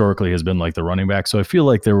 historically has been like the running back. So I feel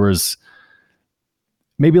like there was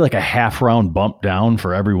maybe like a half-round bump down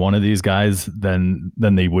for every one of these guys than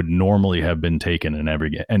they would normally have been taken in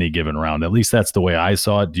any given round. At least that's the way I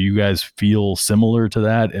saw it. Do you guys feel similar to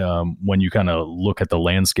that when you kind of look at the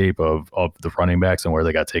landscape of the running backs and where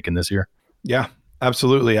they got taken this year? Yeah,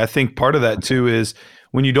 absolutely. I think part of that too is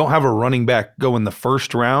when you don't have a running back go in the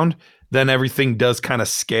first round, then everything does kind of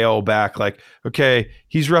scale back. Like, okay,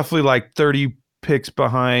 he's roughly like 30 picks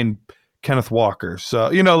behind Kenneth Walker. So,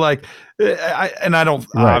 obviously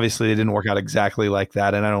it didn't work out exactly like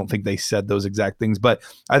that. And I don't think they said those exact things, but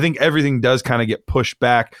I think everything does kind of get pushed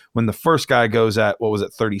back when the first guy goes at,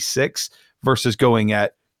 36 versus going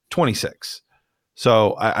at 26.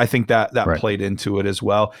 So I think that right. Played into it as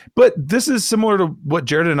well. But this is similar to what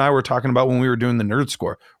Jared and I were talking about when we were doing the nerd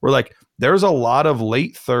score. We're like, there's a lot of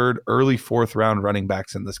late 3rd, early 4th round running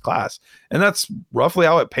backs in this class. And that's roughly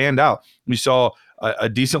how it panned out. We saw a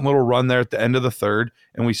decent little run there at the end of the 3rd,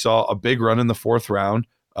 and we saw a big run in the 4th round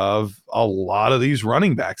of a lot of these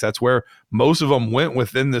running backs. That's where most of them went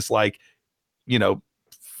within this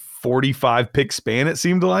 45 pick span, it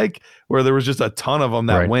seemed like, where there was just a ton of them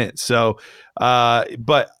that went. So,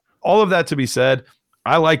 but all of that to be said,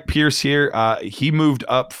 I like Pierce here. He moved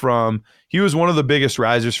up he was one of the biggest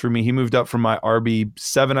risers for me. He moved up from my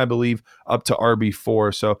RB7, I believe, up to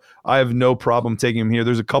RB4. So I have no problem taking him here.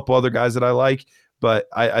 There's a couple other guys that I like, but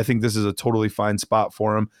I think this is a totally fine spot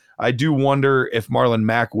for him. I do wonder if Marlon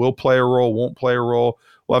Mack will play a role, won't play a role.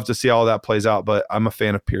 We'll have to see how that plays out, but I'm a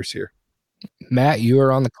fan of Pierce here. Matt, you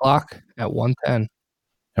are on the clock at 110.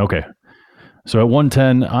 Okay. So at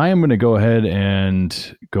 110, I am going to go ahead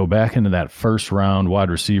and go back into that first round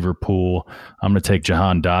wide receiver pool. I'm going to take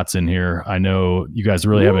Jahan Dotson here. I know you guys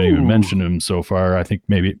really haven't even mentioned him so far. I think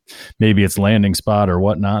maybe it's landing spot or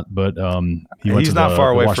whatnot, but he's not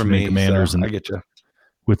far away from me. Commanders, so and I get you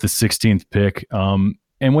with the 16th pick.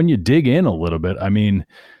 And when you dig in a little bit, I mean,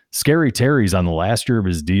 Scary Terry's on the last year of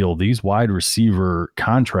his deal. These wide receiver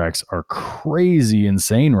contracts are crazy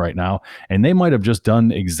insane right now. And they might have just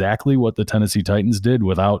done exactly what the Tennessee Titans did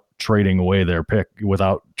without trading away their pick,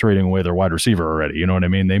 without trading away their wide receiver already. You know what I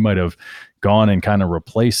mean? They might have gone and kind of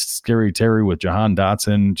replaced Scary Terry with Jahan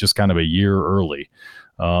Dotson just kind of a year early.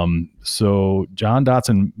 So Jahan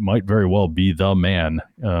Dotson might very well be the man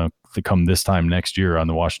to come this time next year on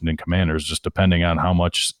the Washington Commanders, just depending on how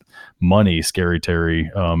much money Scary Terry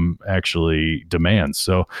actually demands.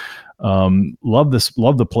 So love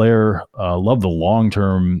the player, love the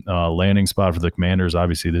long-term landing spot for the Commanders.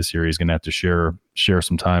 Obviously this year he's going to have to share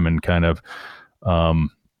some time and kind of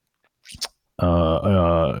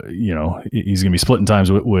he's going to be splitting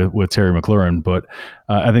times with Terry McLaurin, but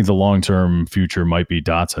I think the long-term future might be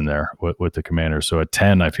Dotson there with the Commanders. So at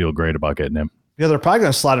 10, I feel great about getting him. Yeah, they're probably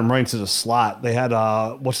going to slot him right into the slot. They had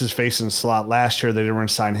what's his face in the slot last year. They didn't want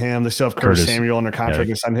to sign him. They still have Curtis Samuel in their contract.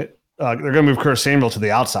 Yeah. They're going to move Curtis Samuel to the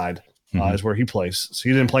outside. Is where he plays. So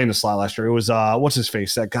he didn't play in the slot last year. It was what's his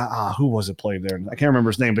face? That guy. Who was it played there? I can't remember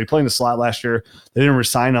his name. But he played in the slot last year. They didn't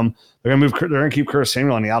resign him. They're going to keep Curtis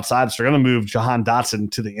Samuel on the outside. So they're going to move Jahan Dotson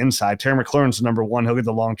to the inside. Terry McLaurin's number one. He'll get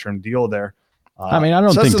the long-term deal there. I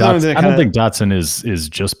don't think Dotson is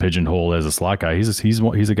just pigeonholed as a slot guy. He's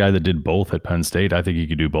a guy that did both at Penn State. I think he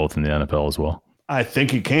could do both in the NFL as well. I think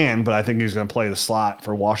he can, but I think he's going to play the slot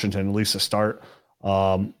for Washington at least to start.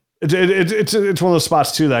 It's one of those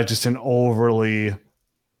spots too that I just didn't overly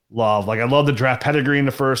love. Like I love the draft pedigree in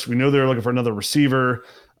the first. We know they're looking for another receiver.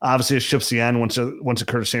 Obviously, it ships the end once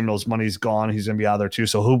Curtis Samuel's money's gone. He's going to be out there too.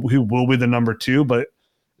 So who will be the number two? But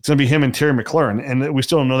it's going to be him and Terry McLaurin, and we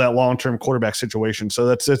still don't know that long-term quarterback situation.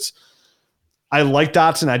 So I like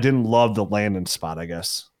Dotson. I didn't love the landing spot, I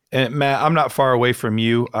guess. And Matt, I'm not far away from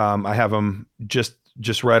you. I have him just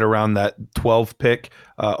right around that 12 pick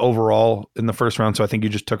overall in the first round. So I think you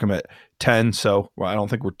just took him at 10. So I don't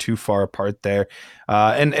think we're too far apart there.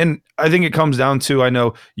 And I think it comes down to, I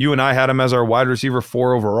know you and I had him as our wide receiver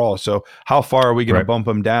 4 overall. So how far are we going to bump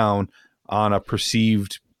him down on a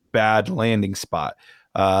perceived bad landing spot?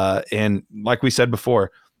 And like we said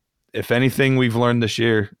before, if anything we've learned this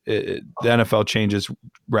year, the NFL changes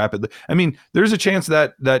rapidly. I mean, there's a chance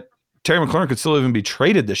that Terry McLaurin could still even be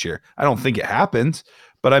traded this year. I don't think it happens,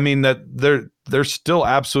 but I mean that there's still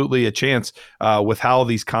absolutely a chance with how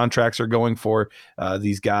these contracts are going for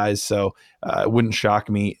these guys. So it wouldn't shock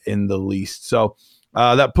me in the least. So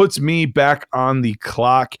that puts me back on the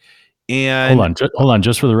clock. And hold on.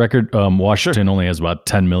 Just for the record, Washington only has about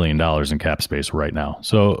 $10 million in cap space right now.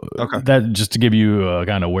 So that just to give you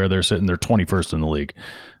kind of where they're sitting, they're 21st in the league.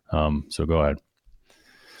 So go ahead.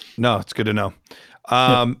 No, it's good to know.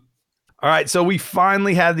 All right. So we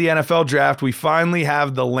finally had the NFL draft. We finally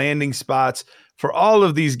have the landing spots for all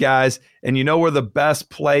of these guys. And we're the best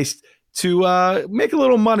placed to make a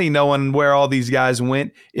little money knowing where all these guys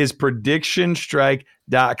went is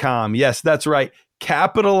predictionstrike.com. Yes, that's right.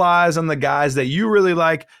 Capitalize on the guys that you really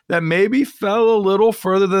like that maybe fell a little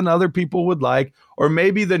further than other people would like, or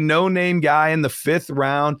maybe the no-name guy in the 5th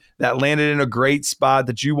round that landed in a great spot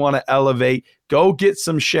that you want to elevate. Go get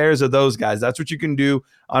some shares of those guys. That's what you can do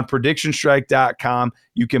on predictionstrike.com.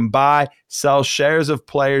 You can buy, sell shares of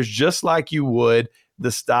players just like you would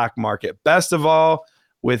the stock market. Best of all,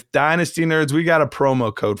 with Dynasty Nerds, we got a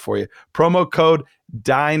promo code for you. Promo code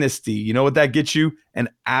Dynasty. You know what that gets you? An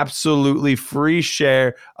absolutely free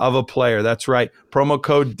share of a player. That's right. Promo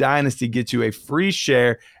code Dynasty gets you a free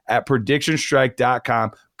share at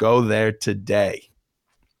predictionstrike.com. Go there today.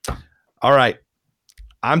 All right.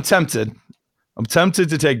 I'm tempted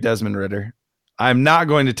to take Desmond Ridder. I'm not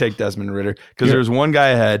going to take Desmond Ridder because there's one guy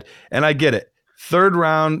ahead, and I get it. 3rd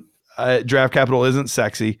round draft capital isn't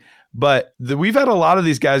sexy, but we've had a lot of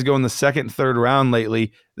these guys go in the 2nd, 3rd round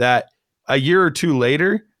lately that a year or two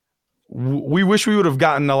later we wish we would have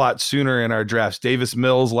gotten a lot sooner in our drafts. Davis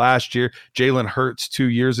Mills last year, Jalen Hurts 2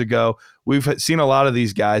 years ago. We've seen a lot of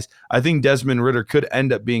these guys. I think Desmond Ridder could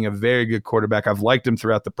end up being a very good quarterback. I've liked him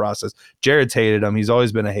throughout the process. Jared's hated him. He's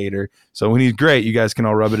always been a hater. So when he's great, you guys can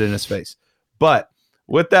all rub it in his face. But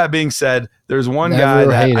with that being said, there's one guy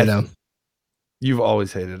that hated him. You've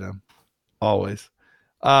always hated him. Always.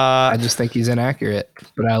 I just think he's inaccurate,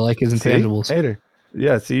 but I like his intangibles. Hater.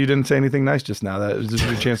 Yeah, see, you didn't say anything nice just now. That was just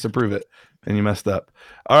your chance to prove it, and you messed up.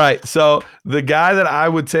 All right, so the guy that I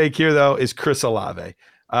would take here, though, is Chris Olave.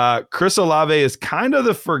 Chris Olave is kind of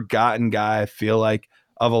the forgotten guy, I feel like,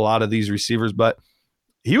 of a lot of these receivers, but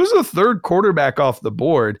he was the third quarterback off the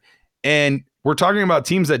board, and we're talking about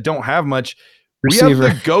teams that don't have much. Receiver. We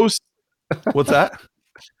have the ghost. What's that?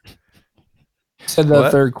 Said the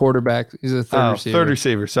third quarterback. He's a third receiver. Third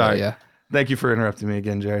receiver. Sorry. Yeah. Thank you for interrupting me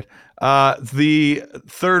again, Jared. The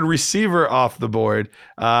third receiver off the board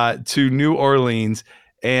to New Orleans.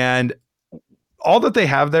 And all that they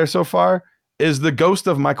have there so far is the ghost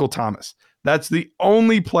of Michael Thomas. That's the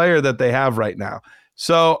only player that they have right now.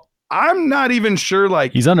 So I'm not even sure.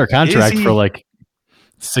 Like, he's under contract for like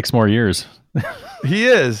 6 more years. He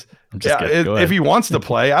is. Yeah, if he wants to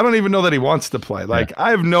play. I don't even know that he wants to play. Like,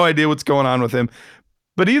 I have no idea what's going on with him.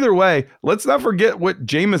 But either way, let's not forget what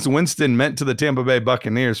Jameis Winston meant to the Tampa Bay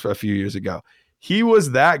Buccaneers for a few years ago. He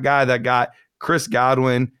was that guy that got Chris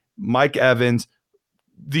Godwin, Mike Evans,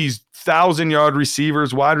 these 1,000-yard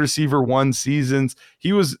receivers, wide receiver 1 seasons.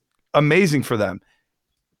 He was amazing for them.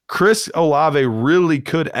 Chris Olave really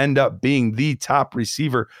could end up being the top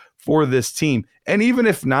receiver for this team. And even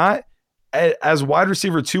if not, as wide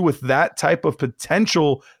receiver 2 with that type of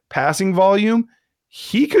potential passing volume,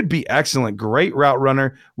 he could be excellent. Great route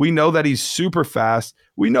runner. We know that he's super fast.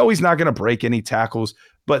 We know he's not going to break any tackles,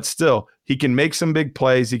 but still, he can make some big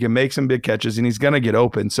plays. He can make some big catches, and he's going to get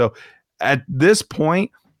open. So at this point,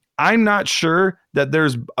 I'm not sure that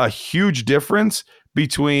there's a huge difference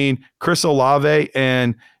between Chris Olave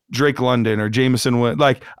and Drake London or Jameson Winston.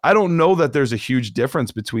 Like, I don't know that there's a huge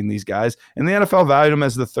difference between these guys, and the NFL valued him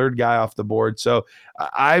as the third guy off the board. So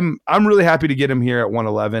I'm really happy to get him here at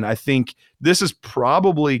 111. I think this is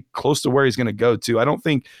probably close to where he's going to go to. I don't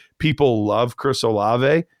think people love Chris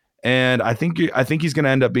Olave, and I think he's going to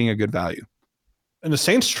end up being a good value. And the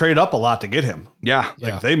Saints trade up a lot to get him. Yeah.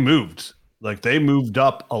 They moved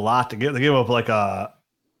up a lot to get. They gave up like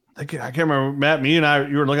I can't remember, Matt, me and I,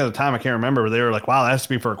 you were looking at the time, I can't remember, but they were like, wow, that has to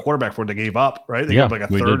be for a quarterback for what they gave up, right? They gave up like a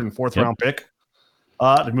third and fourth round pick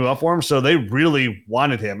to move up for him. So they really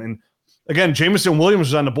wanted him. And again, Jameson Williams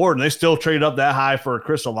was on the board, and they still traded up that high for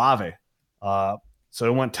Chris Olave. So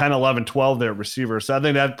it went 10, 11, 12 there receivers. So I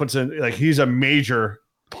think that puts in, like, he's a major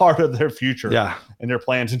part of their future and their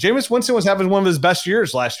plans. And Jameis Winston was having one of his best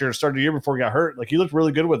years last year, started the year before he got hurt. Like, he looked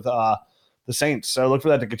really good with the Saints. So look for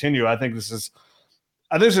that to continue. I think this is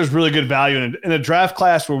really good value in a draft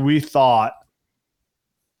class where we thought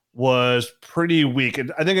was pretty weak.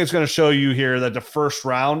 And I think it's going to show you here that the first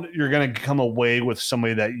round, you're going to come away with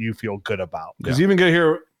somebody that you feel good about. Because even get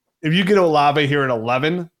here, if you get Olave here at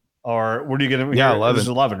 11, or where do you get him? Yeah, 11. This is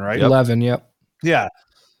 11, right? Yep. 11, yep. Yeah.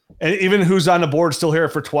 And even who's on the board still here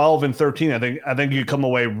for 12 and 13, I think you come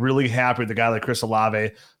away really happy with a guy like Chris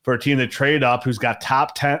Olave for a team that trade up, who's got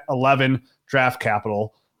top 10, 11 draft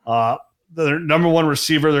capital. The number 1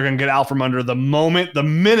 receiver, they're going to get out from under the minute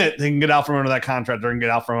they can get out from under that contract, they're going to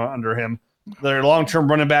get out from under him. Their long-term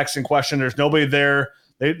running backs in question. There's nobody there.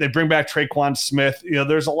 They bring back Traquan Smith. You know,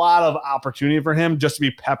 there's a lot of opportunity for him just to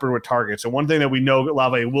be peppered with targets. And one thing that we know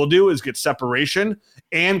Olave will do is get separation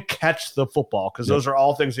and catch the football, because those are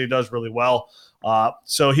all things that he does really well.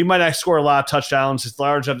 So he might not score a lot of touchdowns. His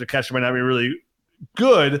large enough to catch him might not be really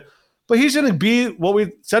good, but he's going to be what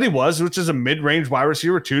we said he was, which is a mid-range wide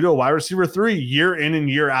receiver 2 to a wide receiver 3 year in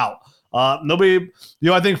and year out. Nobody,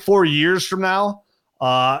 I think 4 years from now,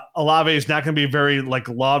 Olave is not going to be very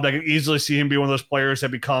loved. I can easily see him be one of those players that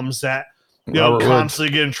becomes that,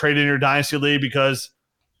 constantly getting traded in your dynasty league because,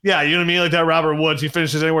 you know what I mean? Like that Robert Woods, he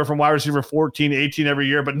finishes anywhere from wide receiver 14, 18 every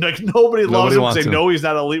year, but nobody loves him. They know he's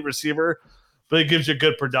not an elite receiver, but he gives you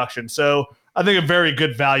good production. So I think a very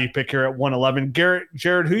good value pick here at 111.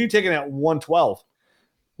 Jared, who are you taking at 112?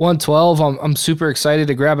 112, I'm super excited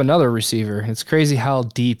to grab another receiver. It's crazy how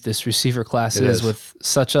deep this receiver class is with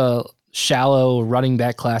such a shallow running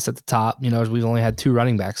back class at the top. We've only had 2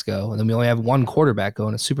 running backs go, and then we only have 1 quarterback go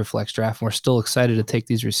in a Superflex draft, and we're still excited to take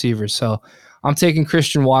these receivers. So I'm taking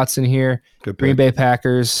Christian Watson here, Green Bay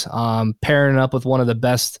Packers, pairing up with one of the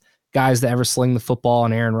best guys to ever sling the football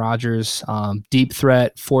in Aaron Rodgers. Deep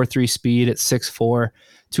threat, 4.3 speed at 6'4",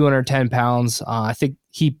 210 pounds. I think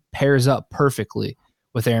he pairs up perfectly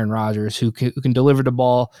with Aaron Rodgers, who can deliver the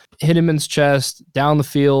ball, hit him in his chest, down the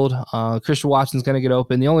field. Christian Watson's going to get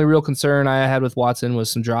open. The only real concern I had with Watson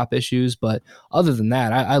was some drop issues, but other than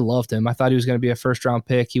that, I loved him. I thought he was going to be a first-round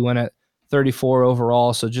pick. He went at 34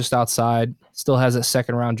 overall, so just outside. Still has a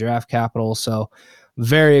second-round draft capital, so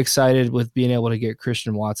very excited with being able to get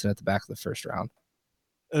Christian Watson at the back of the first round.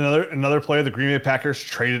 Another player the Green Bay Packers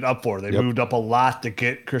traded up for. They moved up a lot to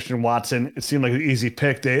get Christian Watson. It seemed like an easy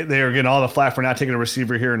pick. They are getting all the flack for not taking a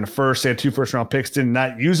receiver here in the first. They had 2 first-round picks, did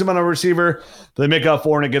not use them on a receiver, but they make up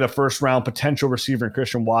for it and get a first-round potential receiver in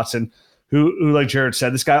Christian Watson, who, like Jared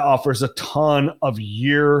said, this guy offers a ton of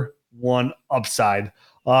year one upside.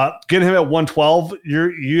 Getting him at 112,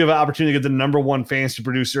 you have an opportunity to get the number 1 fantasy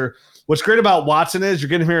producer. What's great about Watson is you're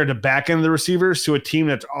getting him here at the back end of the receivers to a team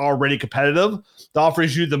that's already competitive that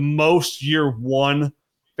offers you the most year one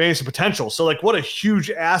fantasy potential. So, like, what a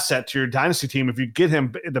huge asset to your dynasty team if you get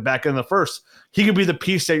him at the back end of the first. He could be the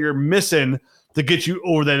piece that you're missing to get you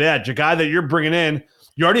over that edge. A guy that you're bringing in,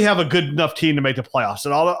 you already have a good enough team to make the playoffs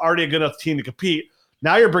and already a good enough team to compete.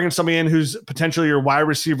 Now you're bringing somebody in who's potentially your wide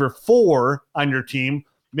receiver 4 on your team,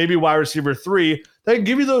 maybe wide receiver 3, that can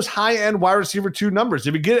give you those high-end wide receiver 2 numbers.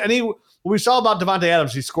 If you get any, what we saw about Devontae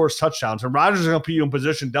Adams, he scores touchdowns, and Rodgers is going to put you in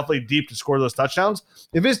position definitely deep to score those touchdowns.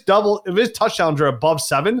 If his touchdowns are above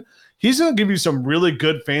 7, he's going to give you some really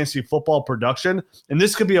good fantasy football production, and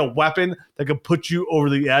this could be a weapon that could put you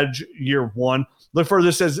over the edge year one. Look for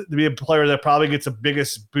this as to be a player that probably gets the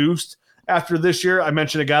biggest boost after this year. I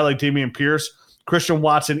mentioned a guy like Dameon Pierce. Christian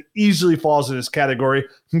Watson easily falls in this category.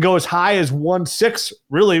 Can go as high as 1.6,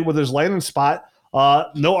 really, with his landing spot.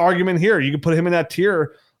 No argument here. You can put him in that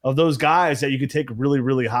tier of those guys that you could take really,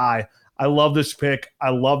 really high. I love this pick. I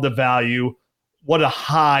love the value. What a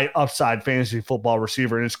high upside fantasy football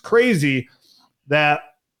receiver. And it's crazy that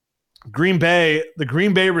the Green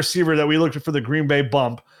Bay receiver that we looked at for the Green Bay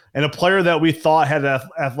bump and a player that we thought had an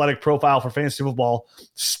athletic profile for fantasy football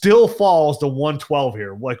still falls to 112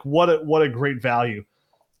 here. Like, what a great value.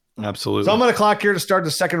 Absolutely. So I'm going to clock here to start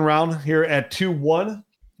the second round here at 2-1.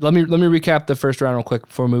 Let me recap the first round real quick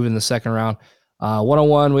before moving to the second round.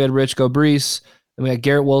 101, we had Rich go Brees. Then we had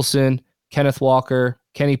Garrett Wilson, Kenneth Walker,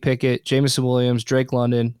 Kenny Pickett, Jameson Williams, Drake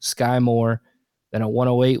London, Sky Moore. Then at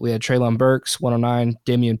 108, we had Treylon Burks. 109,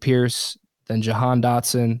 Dameon Pierce. Then Jahan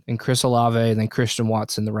Dotson and Chris Olave, and then Christian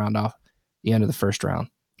Watson to round off the end of the first round.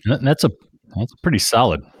 That's pretty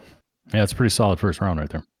solid. Yeah, it's a pretty solid first round right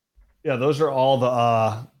there. Yeah, those are all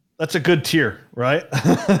the that's a good tier, right?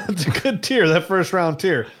 It's a good tier, that first round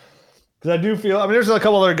tier. Because I do feel, I mean, there's a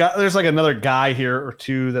couple other guys, there's like another guy here or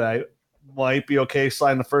two that I might be okay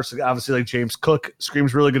sliding the first. Obviously, like James Cook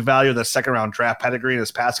screams really good value. The second round draft pedigree and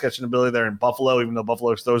his pass catching ability there in Buffalo, even though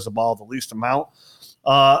Buffalo throws the ball the least amount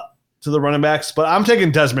to the running backs. But I'm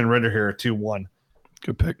taking Desmond Ridder here at 2-1.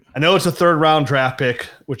 Good pick. I know it's a third round draft pick,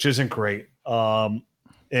 which isn't great.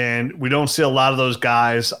 And we don't see a lot of those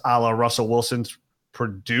guys a la Russell Wilson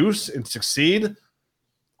produce and succeed.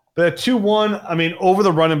 But at 2-1, I mean, over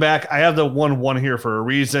the running back, I have the 1-1 here for a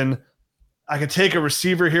reason. I could take a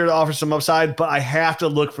receiver here to offer some upside, but I have to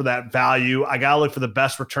look for that value. I got to look for the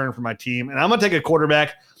best return for my team. And I'm going to take a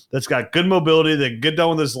quarterback that's got good mobility, that can get done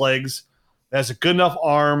with his legs, that has a good enough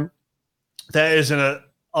arm, that is in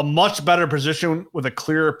a much better position with a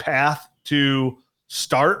clearer path to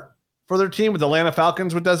start for their team with the Atlanta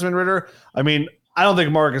Falcons with Desmond Ridder. I mean, I don't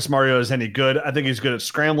think Marcus Mariota is any good. I think he's good at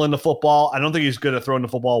scrambling the football. I don't think he's good at throwing the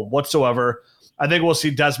football whatsoever. I think we'll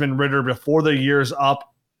see Desmond Ridder before the year's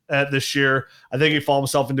up at this year. I think he falls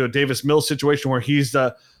himself into a Davis Mills situation where he's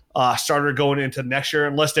the starter going into next year,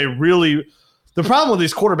 unless they really – the problem with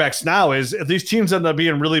these quarterbacks now is if these teams end up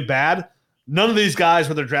being really bad, none of these guys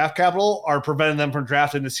with their draft capital are preventing them from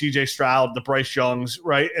drafting the CJ Stroud, the Bryce Youngs,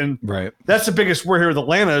 right? And that's the biggest worry here with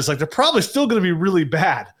Atlanta is like they're probably still going to be really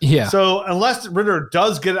bad. Yeah. So unless Ridder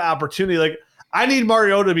does get an opportunity, like I need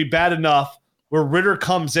Mariota to be bad enough where Ridder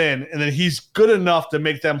comes in and then he's good enough to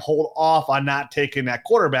make them hold off on not taking that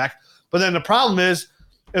quarterback. But then the problem is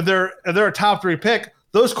if they're a top 3 pick,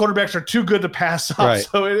 those quarterbacks are too good to pass up. Right.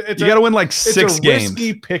 So you got to win like 6 games.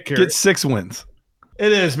 Risky pick here. Get 6 wins.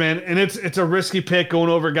 It is, man. And it's a risky pick going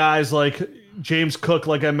over guys like James Cook,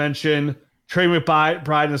 like I mentioned, Trey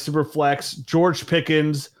McBride in the Superflex, George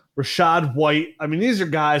Pickens, Rashad White. I mean, these are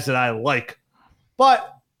guys that I like.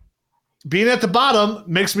 But being at the bottom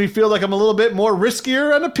makes me feel like I'm a little bit more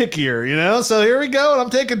riskier and a pickier, you know? So here we go. And I'm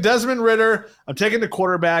taking Desmond Ridder. I'm taking the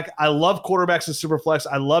quarterback. I love quarterbacks in Superflex.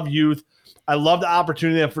 I love youth. I love the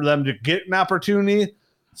opportunity for them to get an opportunity.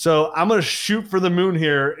 So I'm going to shoot for the moon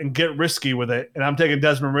here and get risky with it. And I'm taking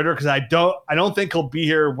Desmond Ridder because I don't think he'll be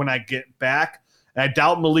here when I get back. And I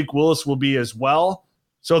doubt Malik Willis will be as well.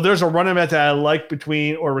 So there's a running back that I like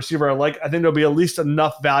or receiver I like. I think there'll be at least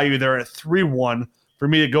enough value there at 3-1 for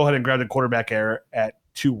me to go ahead and grab the quarterback error at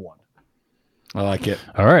 2-1. I like it.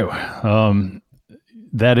 All right.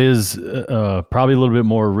 That is probably a little bit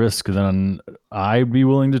more risk than I'd be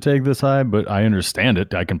willing to take this high, but I understand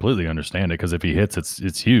it. I completely understand it because if he hits,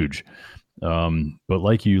 it's huge. But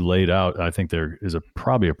like you laid out, I think there is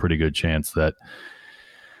probably a pretty good chance that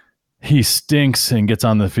he stinks and gets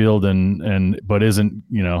on the field but isn't,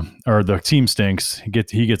 or the team stinks,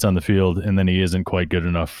 he gets on the field and then he isn't quite good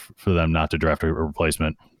enough for them not to draft a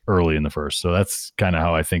replacement early in the first. So that's kind of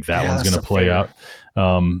how I think that one's going to play out.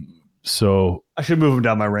 So I should move him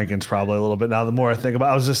down my rankings probably a little bit now. The more I think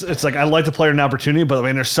about it, it's like I like the player an opportunity, but I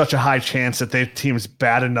mean, there's such a high chance that their team's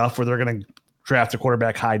bad enough where they're going to draft a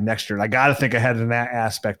quarterback high next year. And I got to think ahead in that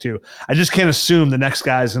aspect too. I just can't assume the next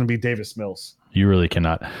guy is going to be Davis Mills. You really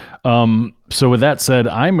cannot. So with that said,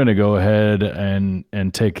 I'm going to go ahead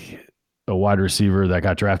and take a wide receiver that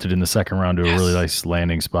got drafted in the second round to a really nice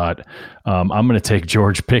landing spot. I'm going to take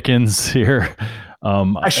George Pickens here.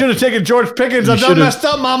 I should have taken George Pickens. I done messed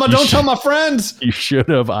up, Mama. Don't tell my friends. You should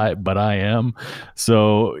have, but I am.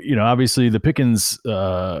 So, obviously the Pickens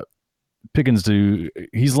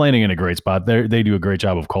he's landing in a great spot. They do a great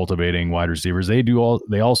job of cultivating wide receivers.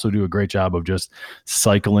 They also do a great job of just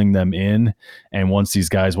cycling them in. And once these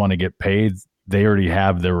guys want to get paid, they already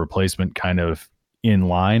have their replacement kind of in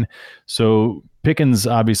line. So Pickens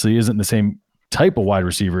obviously isn't the same type of wide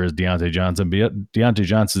receiver as Deontay Johnson. Deontay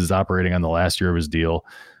Johnson is operating on the last year of his deal.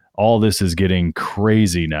 All this is getting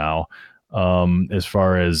crazy now as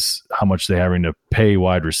far as how much they're having to pay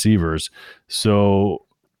wide receivers. So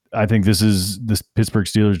I think this Pittsburgh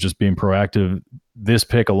Steelers just being proactive. This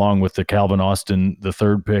pick, along with the Calvin Austin, the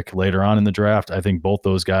third pick later on in the draft, I think both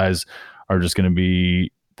those guys are just going to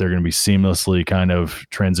be seamlessly kind of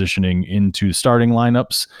transitioning into starting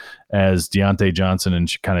lineups as Deontay Johnson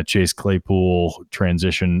and kind of Chase Claypool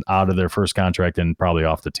transition out of their first contract and probably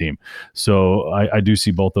off the team. So I do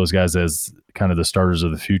see both those guys as kind of the starters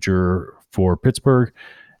of the future for Pittsburgh.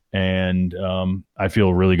 And I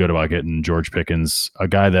feel really good about getting George Pickens, a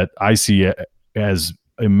guy that I see as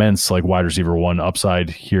immense, like wide receiver one upside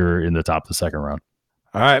here in the top of the second round.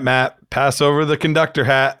 All right, Matt, pass over the conductor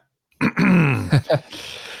hat.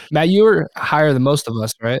 Matt, you were higher than most of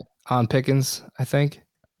us, right? On Pickens, I think.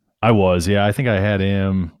 I was, yeah. I think I had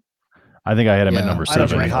him at number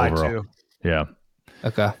 7 overall. Too. Yeah.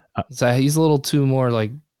 Okay. So he's a little too more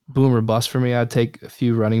like boom or bust for me. I'd take a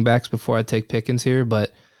few running backs before I take Pickens here,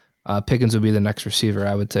 but Pickens would be the next receiver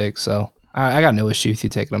I would take. So I got no issue with you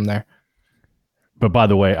taking him there. But by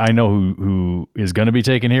the way, I know who is going to be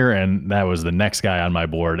taken here, and that was the next guy on my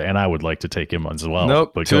board, and I would like to take him as well.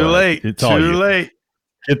 Nope, but too late. It's too late.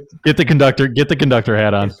 Get the conductor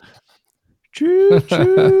hat on. Choo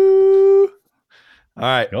choo. All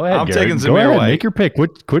right, go ahead. I'm Gary. taking Zamir White. Make your pick.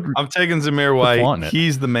 I'm taking Zamir White.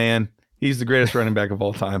 He's the man. He's the greatest running back of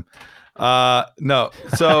all time. No,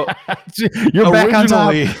 so you're back on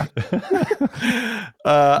top.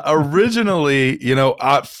 Originally,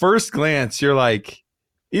 at first glance, you're like,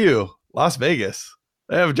 "Ew, Las Vegas.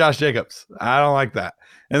 They have Josh Jacobs. I don't like that."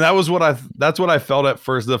 And that's what I felt at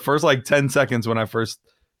first. The first like 10 seconds when I first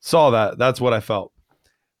saw that, that's what I felt.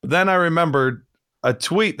 But then I remembered a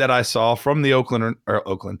tweet that I saw from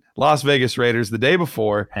the Las Vegas Raiders the day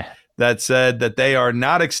before that said that they are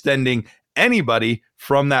not extending anybody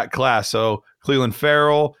from that class. So Cleveland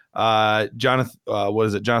Farrell, Jonathan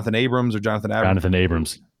Abrams or Jonathan Abrams? Jonathan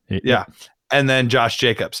Abrams. Yeah. And then Josh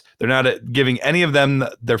Jacobs. They're not giving any of them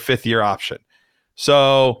their 5th-year option.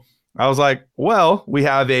 So I was like, well, we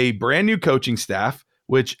have a brand new coaching staff,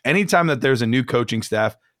 which anytime that there's a new coaching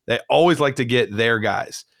staff, they always like to get their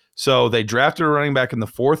guys. So they drafted a running back in the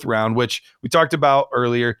 4th round, which we talked about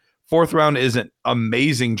earlier. 4th round isn't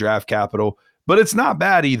amazing draft capital, but it's not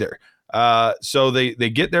bad either. So they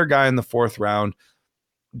get their guy in the 4th round.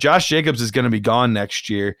 Josh Jacobs is going to be gone next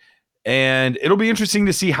year, and it'll be interesting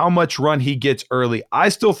to see how much run he gets early. I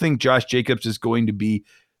still think Josh Jacobs is going to be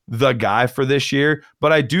the guy for this year,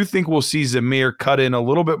 but I do think we'll see Zamir cut in a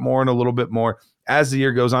little bit more as the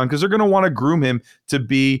year goes on, because they're going to want to groom him to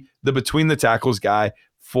be the between the tackles guy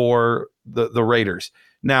for the Raiders.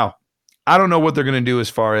 Now, I don't know what they're going to do as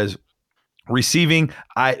far as receiving.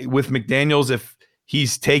 With McDaniels, if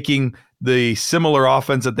he's taking the similar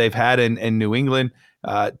offense that they've had in New England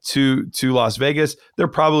to Las Vegas, there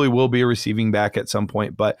probably will be a receiving back at some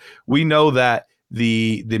point. But we know that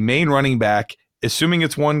the main running back, assuming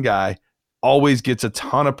it's one guy, always gets a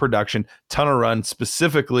ton of production, ton of runs,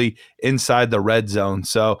 specifically inside the red zone.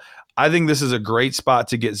 So I think this is a great spot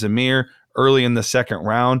to get Zamir early in the 2nd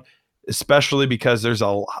round. especially because there's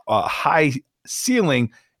a high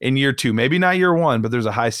ceiling in year 2. Maybe not year 1, but there's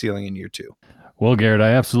a high ceiling in year 2. Well, Garrett, I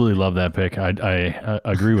absolutely love that pick. I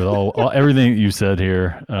agree with everything you said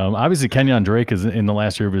here. Obviously, Kenyon Drake is in the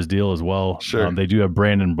last year of his deal as well. Sure. They do have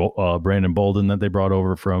Brandon Bolden that they brought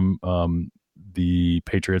over from the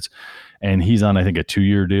Patriots, and he's on, I think, a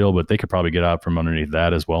 2-year deal, but they could probably get out from underneath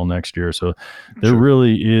that as well next year. So there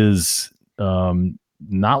really is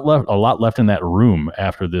not a lot left in that room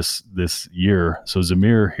after this year. So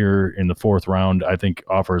Zamir here in the 4th round, I think,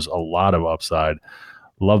 offers a lot of upside.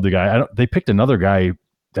 Love the guy. They picked another guy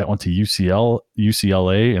that went to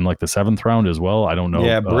UCLA in like the 7th round as well. I don't know.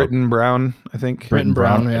 Yeah, Britton Brown, I think. Britton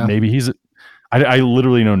Brown, yeah. Maybe he's. I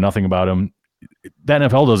literally know nothing about him. The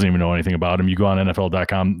NFL doesn't even know anything about him. You go on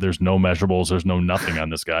NFL.com, there's no measurables, there's no nothing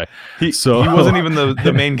on this guy. He wasn't even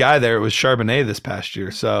the main guy there. It was Charbonnet this past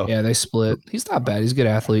year. So yeah, they split. He's not bad. He's a good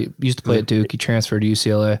athlete. He used to play at Duke. He transferred to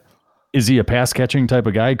UCLA. Is he a pass catching type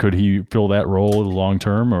of guy? Could he fill that role long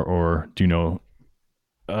term, or do you know?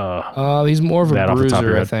 He's more of a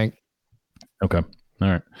bruiser, I think. Okay. All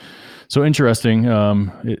right. So interesting.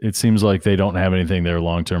 It seems like they don't have anything there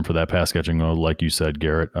long term for that pass catching role, like you said,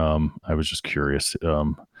 Garrett. I was just curious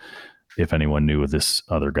if anyone knew what this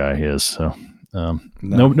other guy is. So no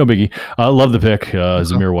biggie. I love the pick.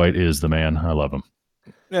 Zamir White is the man. I love him.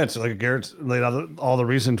 Yeah, it's like Garrett's laid out all the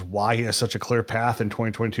reasons why he has such a clear path in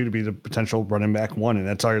 2022 to be the potential running back 1, and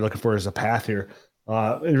that's all you're looking for is a path here.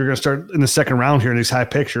 If you're going to start in the 2nd round here in these high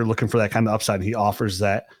picks, you're looking for that kind of upside. He offers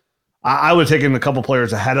that. I would have taken a couple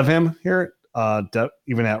players ahead of him here,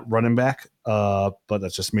 even at running back. But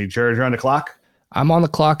that's just me. Jared, you're on the clock. I'm on the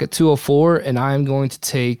clock at 204, and I'm going to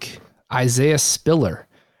take Isaiah Spiller.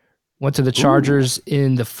 Went to the Chargers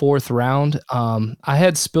in the 4th round. I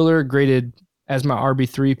had Spiller graded as my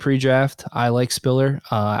RB3 pre-draft. I like Spiller.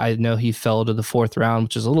 I know he fell to the 4th round,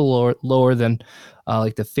 which is a little lower than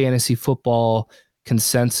like the fantasy football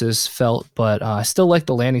consensus felt, but I still like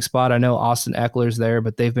the landing spot. I know Austin Eckler's there,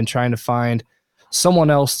 but they've been trying to find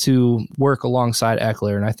someone else to work alongside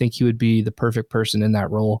Eckler, and I think he would be the perfect person in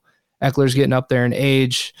that role. Eckler's getting up there in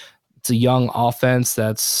age. It's a young offense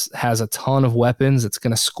has a ton of weapons. It's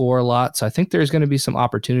going to score a lot, so I think there's going to be some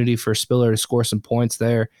opportunity for Spiller to score some points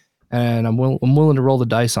there, and I'm willing to roll the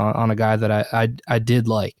dice on a guy that I did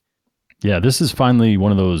like. Yeah, this is finally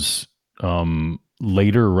one of those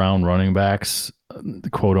later round running backs,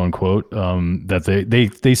 quote unquote, that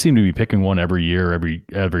they seem to be picking one every year,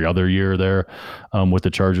 every other year there, with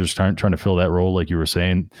the Chargers trying to fill that role, like you were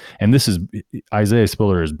saying. And this is Isaiah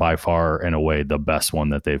Spiller is by far and away the best one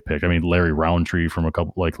that they've picked. I mean, Larry Roundtree from a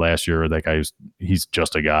couple, like last year, that guy, he's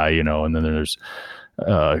just a guy, and then there's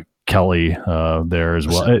Kelly there as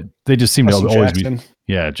well. They just seem to always be,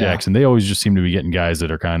 Jackson. They always just seem to be getting guys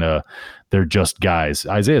that are they're just guys.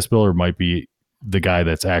 Isaiah Spiller might be the guy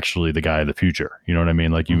that's actually the guy of the future. You know what I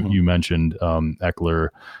mean? Like you mentioned, Eckler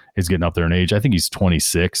is getting up there in age. I think he's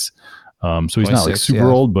 26. So he's not like super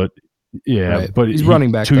old, but right. But he's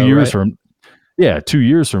running back 2 years from 2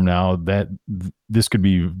 years from now, that this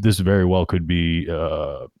very well could be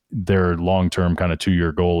their long-term kind of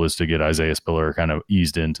 2-year goal is to get Isaiah Spiller kind of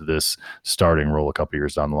eased into this starting role a couple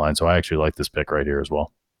years down the line. So I actually like this pick right here as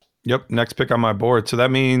well. Yep. Next pick on my board. So that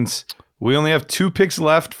means we only have 2 picks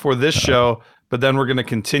left for this show, but then we're going to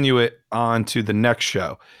continue it on to the next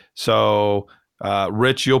show. So,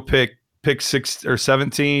 Rich, you'll pick 6 or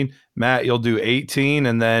 17. Matt, you'll do 18,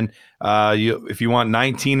 and then if you want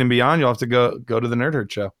 19 and beyond, you'll have to go to the Nerd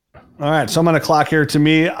Herd show. All right, so I'm on a clock here. To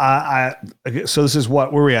me, so this is where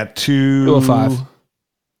are we at? 205.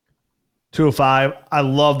 205. I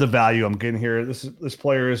love the value I'm getting here. This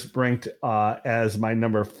player is ranked as my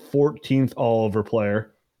number 14th all over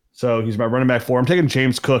player. So he's my running back 4. I'm taking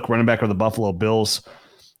James Cook, running back of the Buffalo Bills,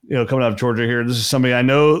 coming out of Georgia here. This is somebody I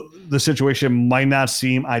know the situation might not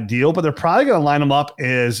seem ideal, but they're probably going to line him up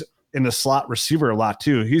as in the slot receiver a lot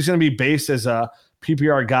too. He's going to be based as a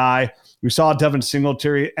PPR guy. We saw Devin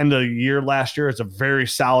Singletary end of the year last year as a very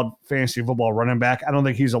solid fantasy football running back. I don't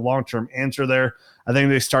think he's a long-term answer there. I think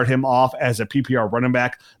they start him off as a PPR running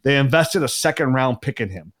back. They invested a 2nd round pick in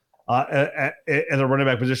him at the running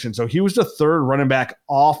back position. So he was the 3rd running back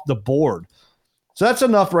off the board. So that's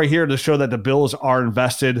enough right here to show that the Bills are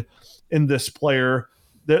invested in this player.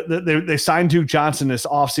 They signed Duke Johnson this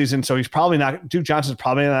offseason, so Duke Johnson's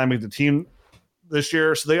probably not going to make the team this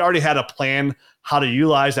year. So they already had a plan how to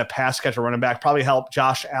utilize that pass catcher running back, probably help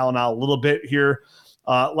Josh Allen out a little bit here.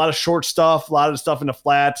 A lot of short stuff, a lot of stuff in the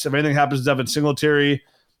flats. If anything happens to Devin Singletary,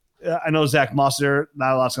 I know Zach Moss there,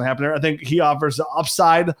 not a lot's going to happen there. I think he offers the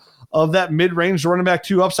upside of that mid-range running back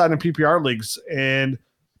 2 upside in PPR leagues. And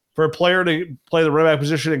for a player to play the running back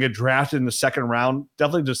position and get drafted in the second round,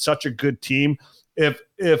 definitely just such a good team. If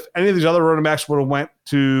any of these other running backs would have went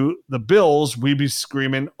to the Bills, we'd be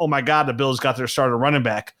screaming, oh my God, the Bills got their starter running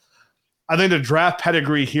back. I think the draft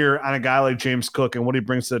pedigree here on a guy like James Cook and what he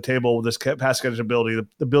brings to the table with this pass catching ability, the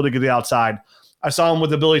ability to get the outside. I saw him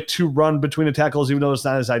with the ability to run between the tackles, even though it's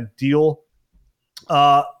not his ideal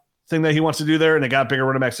thing that he wants to do there, and they got bigger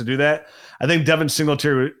running backs to do that. I think Devin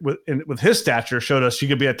Singletary, with his stature, showed us he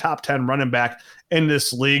could be a top 10 running back in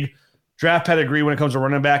this league. Draft pedigree when it comes to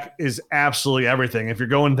running back is absolutely everything. If you're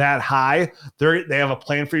going that high, they have a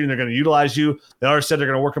plan for you, and they're going to utilize you. They already said they're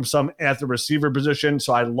going to work him some at the receiver position,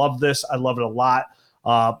 so I love this. I love it a lot,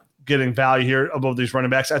 getting value here above these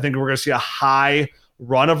running backs. I think we're going to see a high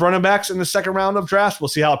run of running backs in the second round of drafts. We'll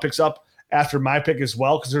see how it picks up after my pick as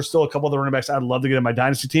well, because there's still a couple of the running backs I'd love to get in my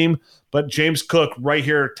dynasty team. But James Cook right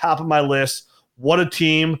here, top of my list. What a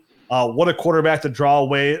team. What a quarterback to draw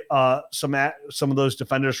away some of those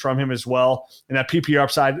defenders from him as well. And that PPR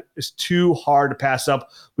upside is too hard to pass up.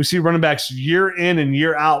 We see running backs year in and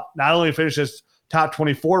year out not only finish as top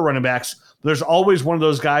 24 running backs, but there's always one of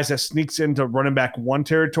those guys that sneaks into running back one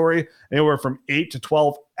territory, anywhere from 8 to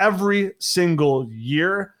 12 every single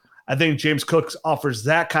year. I think James Cook offers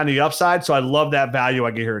that kind of upside, so I love that value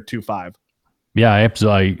I get here at 2.5. Yeah,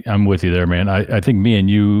 absolutely. I'm with you there, man. I think me and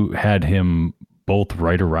you had him both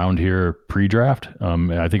right around here pre-draft.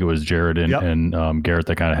 I think it was Jared and Garrett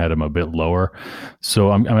that kind of had him a bit lower.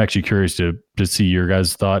 So I'm actually curious to see your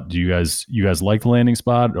guys' thought. Do you guys like the landing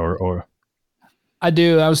spot or? I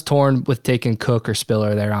do. I was torn with taking Cook or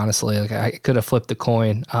Spiller there, honestly. Like I could have flipped the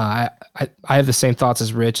coin. I have the same thoughts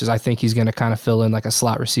as Rich, as I think he's going to kind of fill in like a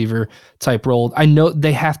slot receiver type role. I know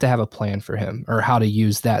they have to have a plan for him or how to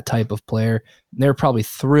use that type of player. And they're probably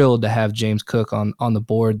thrilled to have James Cook on the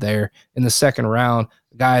board there in the second round,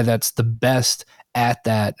 a guy that's the best at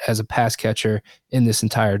that as a pass catcher in this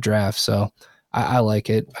entire draft. So I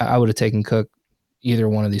like it. I would have taken Cook either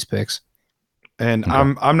one of these picks. And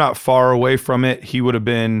okay. I'm not far away from it. He would have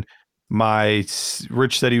been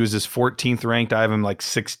Rich said he was his 14th ranked. I have him like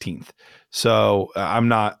 16th. So I'm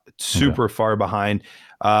not super far behind.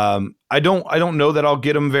 I don't know that I'll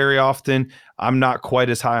get him very often. I'm not quite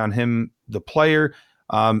as high on him, the player.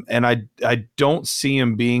 And I don't see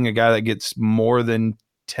him being a guy that gets more than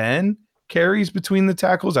 10 carries between the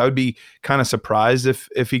tackles. I would be kind of surprised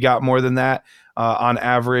if he got more than that on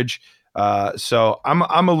average. So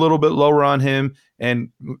I'm a little bit lower on him, and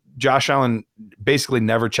Josh Allen basically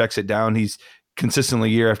never checks it down. He's consistently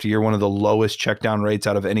year after year one of the lowest check down rates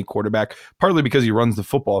out of any quarterback, partly because he runs the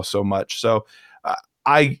football so much. So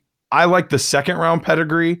I like the second round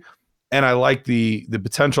pedigree, and I like the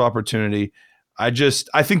potential opportunity. I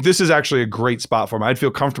think this is actually a great spot for him. I'd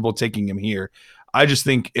feel comfortable taking him here. I just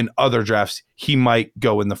think in other drafts he might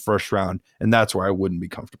go in the first round, and that's where I wouldn't be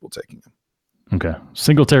comfortable taking him. Okay.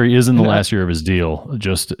 Singletary is in the last year of his deal,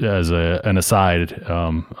 just as an aside.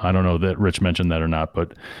 I don't know that Rich mentioned that or not,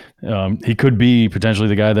 but he could be potentially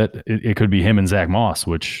the guy that it could be him and Zach Moss,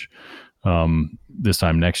 which this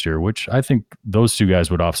time next year, which I think those two guys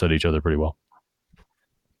would offset each other pretty well.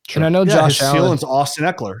 Sure. And I know Josh Allen's Austin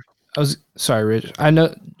Eckler. Sorry, Rich. I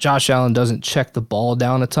know Josh Allen doesn't check the ball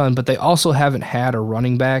down a ton, but they also haven't had a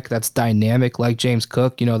running back that's dynamic like James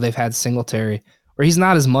Cook. You know, they've had Singletary, where he's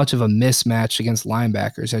not as much of a mismatch against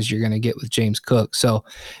linebackers as you're going to get with James Cook. So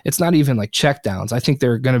it's not even like checkdowns. I think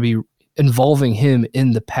they're going to be involving him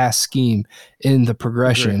in the pass scheme, in the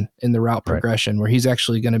progression, in the route progression, where he's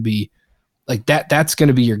actually going to be like that. That's going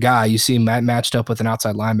to be your guy. You see him matched up with an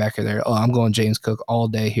outside linebacker there. Oh, I'm going James Cook all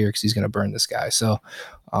day here because he's going to burn this guy. So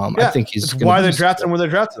I think he's why they drafted him where they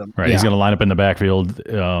drafted him. Right, he's going to line up in the backfield,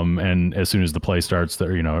 and as soon as the play starts,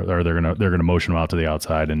 they're going to motion him out to the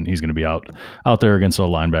outside, and he's going to be out there against a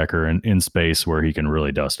linebacker and in space where he can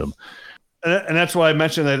really dust him. And that's why I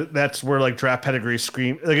mentioned that's where like draft pedigree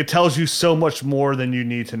scream, like it tells you so much more than you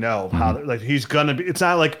need to know how like he's going to be. It's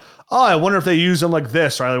not like, oh, I wonder if they use him like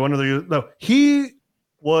this, or I wonder if no, he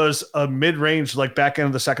was a mid-range, like back end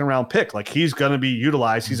of the second round pick. Like he's going to be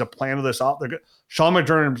utilized. He's a plan of this. Sean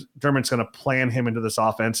McDermott's going to plan him into this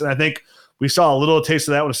offense. And I think we saw a little taste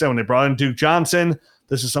of that when they brought in Duke Johnson.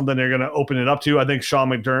 This is something they're going to open it up to. I think Sean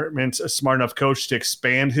McDermott's a smart enough coach to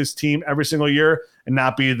expand his team every single year and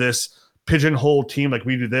not be this pigeonhole team. Like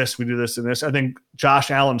we do this, and this. I think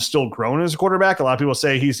Josh Allen's still grown as a quarterback. A lot of people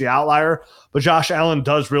say he's the outlier, but Josh Allen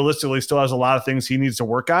does realistically still has a lot of things he needs to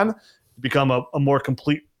work on to become a more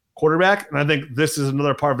complete quarterback. And I think this is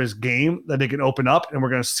another part of his game that they can open up, and we're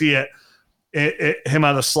going to see it him out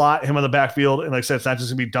of the slot, him on the backfield. And like I said, it's not just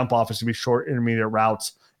going to be dump off, it's going to be short intermediate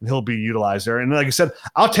routes, and he'll be utilized there. And like I said,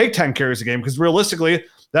 I'll take 10 carries a game because realistically,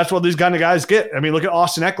 that's what these kind of guys get. I mean, look at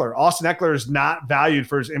Austin Eckler. Austin Eckler is not valued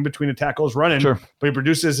for his in-between the tackles running, but he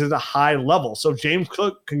produces at a high level. So James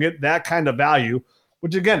Cook can get that kind of value,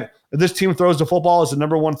 which, again, if this team throws the football as the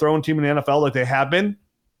number one throwing team in the NFL like they have been,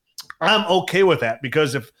 I'm okay with that,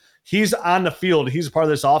 because if he's on the field, he's a part of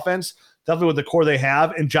this offense, definitely with the core they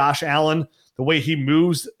have, and Josh Allen, the way he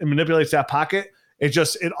moves and manipulates that pocket, it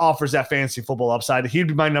offers that fantasy football upside. He'd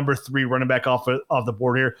be my number 3 running back off the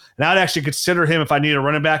board here. And I'd actually consider him, if I need a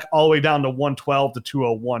running back, all the way down to 112 to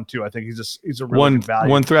 201 too. I think he's a really good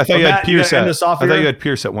value. 1-3. I thought you had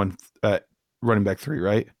Pierce at running back 3,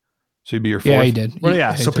 right? So he'd be your 4th. Yeah, he did.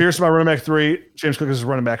 So Pierce is my running back 3. James Cook is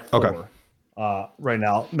running back 4. Okay. Right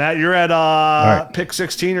now. Matt, you're at pick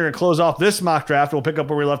 16. You're going to close off this mock draft. We'll pick up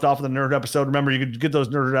where we left off in the Nerd episode. Remember, you can get those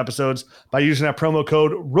Nerd episodes by using that promo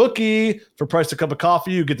code ROOKIE for price a cup of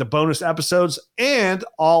coffee. You get the bonus episodes and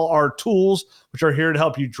all our tools, which are here to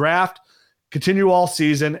help you draft, continue all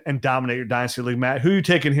season, and dominate your Dynasty League. Matt, who are you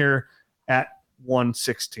taking here at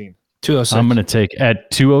 116? 206. I'm going to take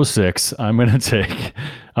at 206. I'm going to take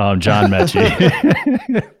John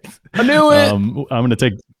Mechie. I knew it. I'm going to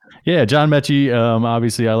take... Yeah, John Mechie,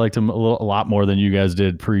 obviously I liked him a lot more than you guys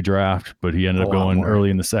did pre-draft, but he ended up going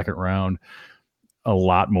early in the second round, a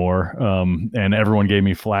lot more. And everyone gave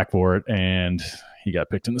me flack for it, and he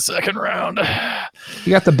got picked in the second round.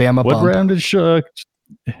 You got the Bama What bump. round did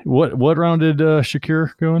what round did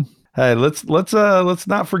Shakir go in? Hey, let's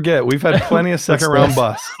not forget, we've had plenty of second round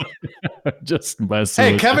busts. Just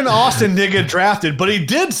hey, Kevin Austin did get drafted, but he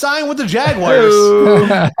did sign with the Jaguars.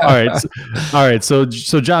 All right. So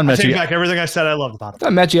John Mechie. I take back everything I said. I loved about him. I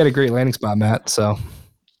thought Mechie had a great landing spot, Matt. So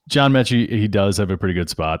John Mechie, he does have a pretty good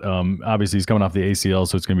spot. Obviously he's coming off the ACL,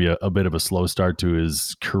 so it's going to be a bit of a slow start to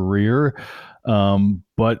his career.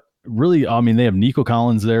 But really, I mean, they have Nico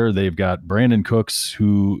Collins there. They've got Brandon Cooks,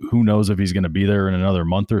 who knows if he's going to be there in another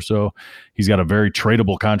month or so. He's got a very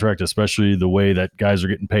tradable contract, especially the way that guys are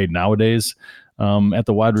getting paid nowadays at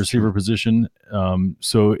the wide receiver position.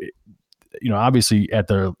 So, obviously at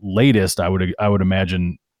the latest, I would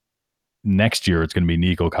imagine next year it's going to be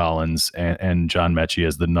Nico Collins and John Mechie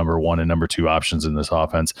as the number 1 and number 2 options in this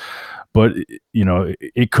offense. But,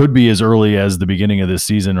 it could be as early as the beginning of this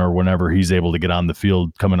season or whenever he's able to get on the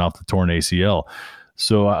field coming off the torn ACL.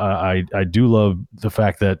 So I do love the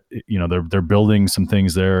fact that, they're building some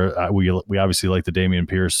things there. We obviously like the Dameon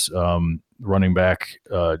Pierce running back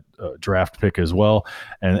draft pick as well.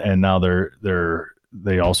 And now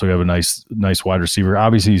they also have a nice wide receiver.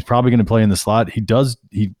 Obviously he's probably going to play in the slot. He's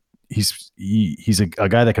a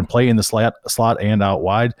guy that can play in the slot and out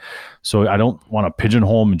wide. So I don't want to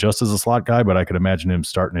pigeonhole him just as a slot guy, but I could imagine him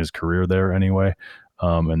starting his career there anyway.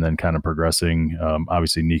 And then kind of progressing.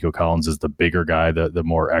 Obviously Nico Collins is the bigger guy, the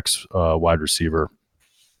more wide receiver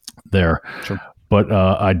there. Sure. But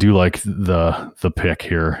I do like the pick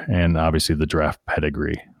here and obviously the draft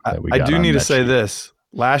pedigree that we got. I do need to say this.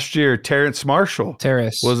 Last year, Terrace Marshall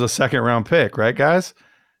was a second round pick, right, guys?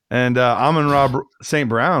 And Amon-Ra St.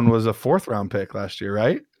 Brown was a 4th round pick last year,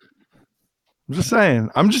 right? I'm just saying.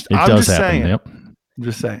 I'm just saying. Yep. I'm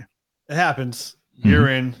just saying. It happens year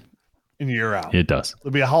in and year out. It does.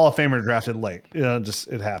 There'll be a Hall of Famer drafted late.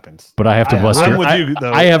 It happens. But I have to bust I'm your. with you,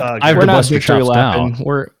 though. I have we're to not bust your victory chops lapping.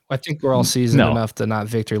 now. I think we're all seasoned enough to not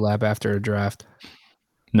victory lap after a draft.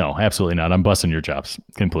 No, absolutely not. I'm busting your chops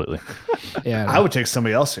completely. Yeah, I would take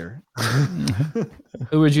somebody else here.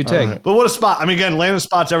 Who would you take? But what a spot! I mean, again, landing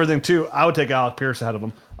spots, everything too. I would take Alec Pierce ahead of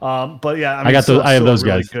him. But yeah, I got those. I have those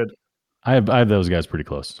really guys. Good. I have those guys pretty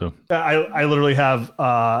close. So I literally have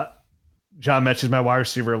John Mechie is my wide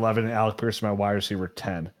receiver 11 and Alec Pierce is my wide receiver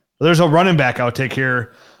 10. There's a running back I would take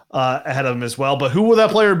here ahead of him as well. But who will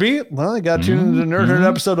that player be? Well, I got to tune into the Nerd Herd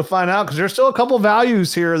episode to find out, because there's still a couple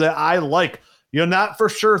values here that I like. Not for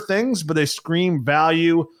sure things, but they scream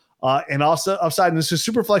value and also upside. And this is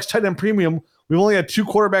Superflex tight end premium. We've only had 2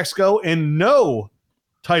 quarterbacks go and no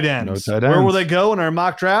tight ends. Where will they go in our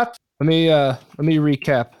mock draft? Let me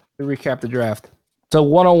recap the draft. So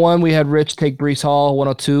 101, we had Rich take Breece Hall.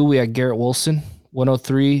 102, we had Garrett Wilson.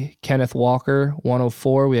 103, Kenneth Walker.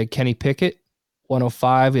 104, we had Kenny Pickett.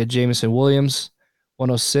 105, we had Jamison Williams.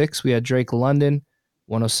 106, we had Drake London.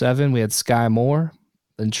 107, we had Sky Moore.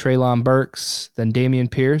 Then Treylon Burks, then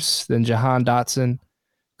Dameon Pierce, then Jahan Dotson,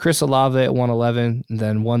 Chris Olave at 111, and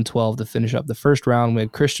then 112 to finish up the first round. We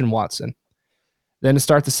had Christian Watson. Then to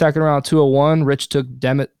start the second round, 201, Rich took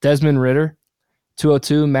Desmond Ridder.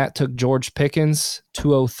 202, Matt took George Pickens.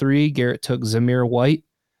 203, Garrett took Zamir White.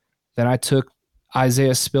 Then I took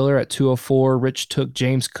Isaiah Spiller at 204. Rich took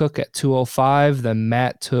James Cook at 205. Then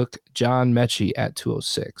Matt took John Mechie at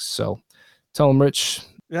 206. So tell him, Rich,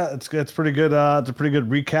 Yeah, it's pretty good. It's a pretty good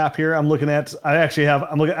recap here. I'm looking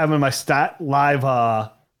in my stat live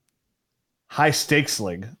high stakes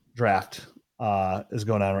league draft is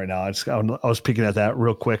going on right now. I was peeking at that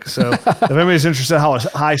real quick. So if anybody's interested in how a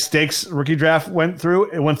high stakes rookie draft went through,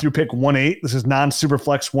 it went through pick 1-8. This is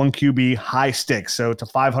non-Superflex 1 QB high stakes. So it's a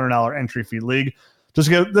 $500 entry fee league. This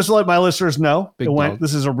will let my listeners know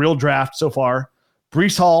this is a real draft so far.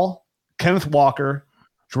 Breece Hall, Kenneth Walker,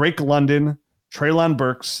 Drake London, Treylon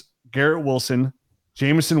Burks, Garrett Wilson,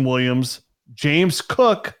 Jameson Williams, James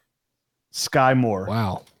Cook, Sky Moore.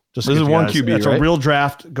 Wow. This is 1 QB, It's right? a real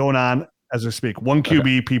draft going on as we speak. 1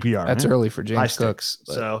 QB PPR. That's early for James Cook.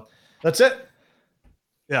 So that's it.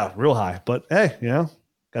 Yeah, real high. But hey,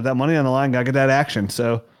 got that money on the line. Got to get that action.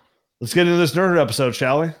 So let's get into this nerd episode,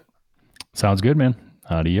 shall we? Sounds good, man.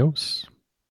 Adios.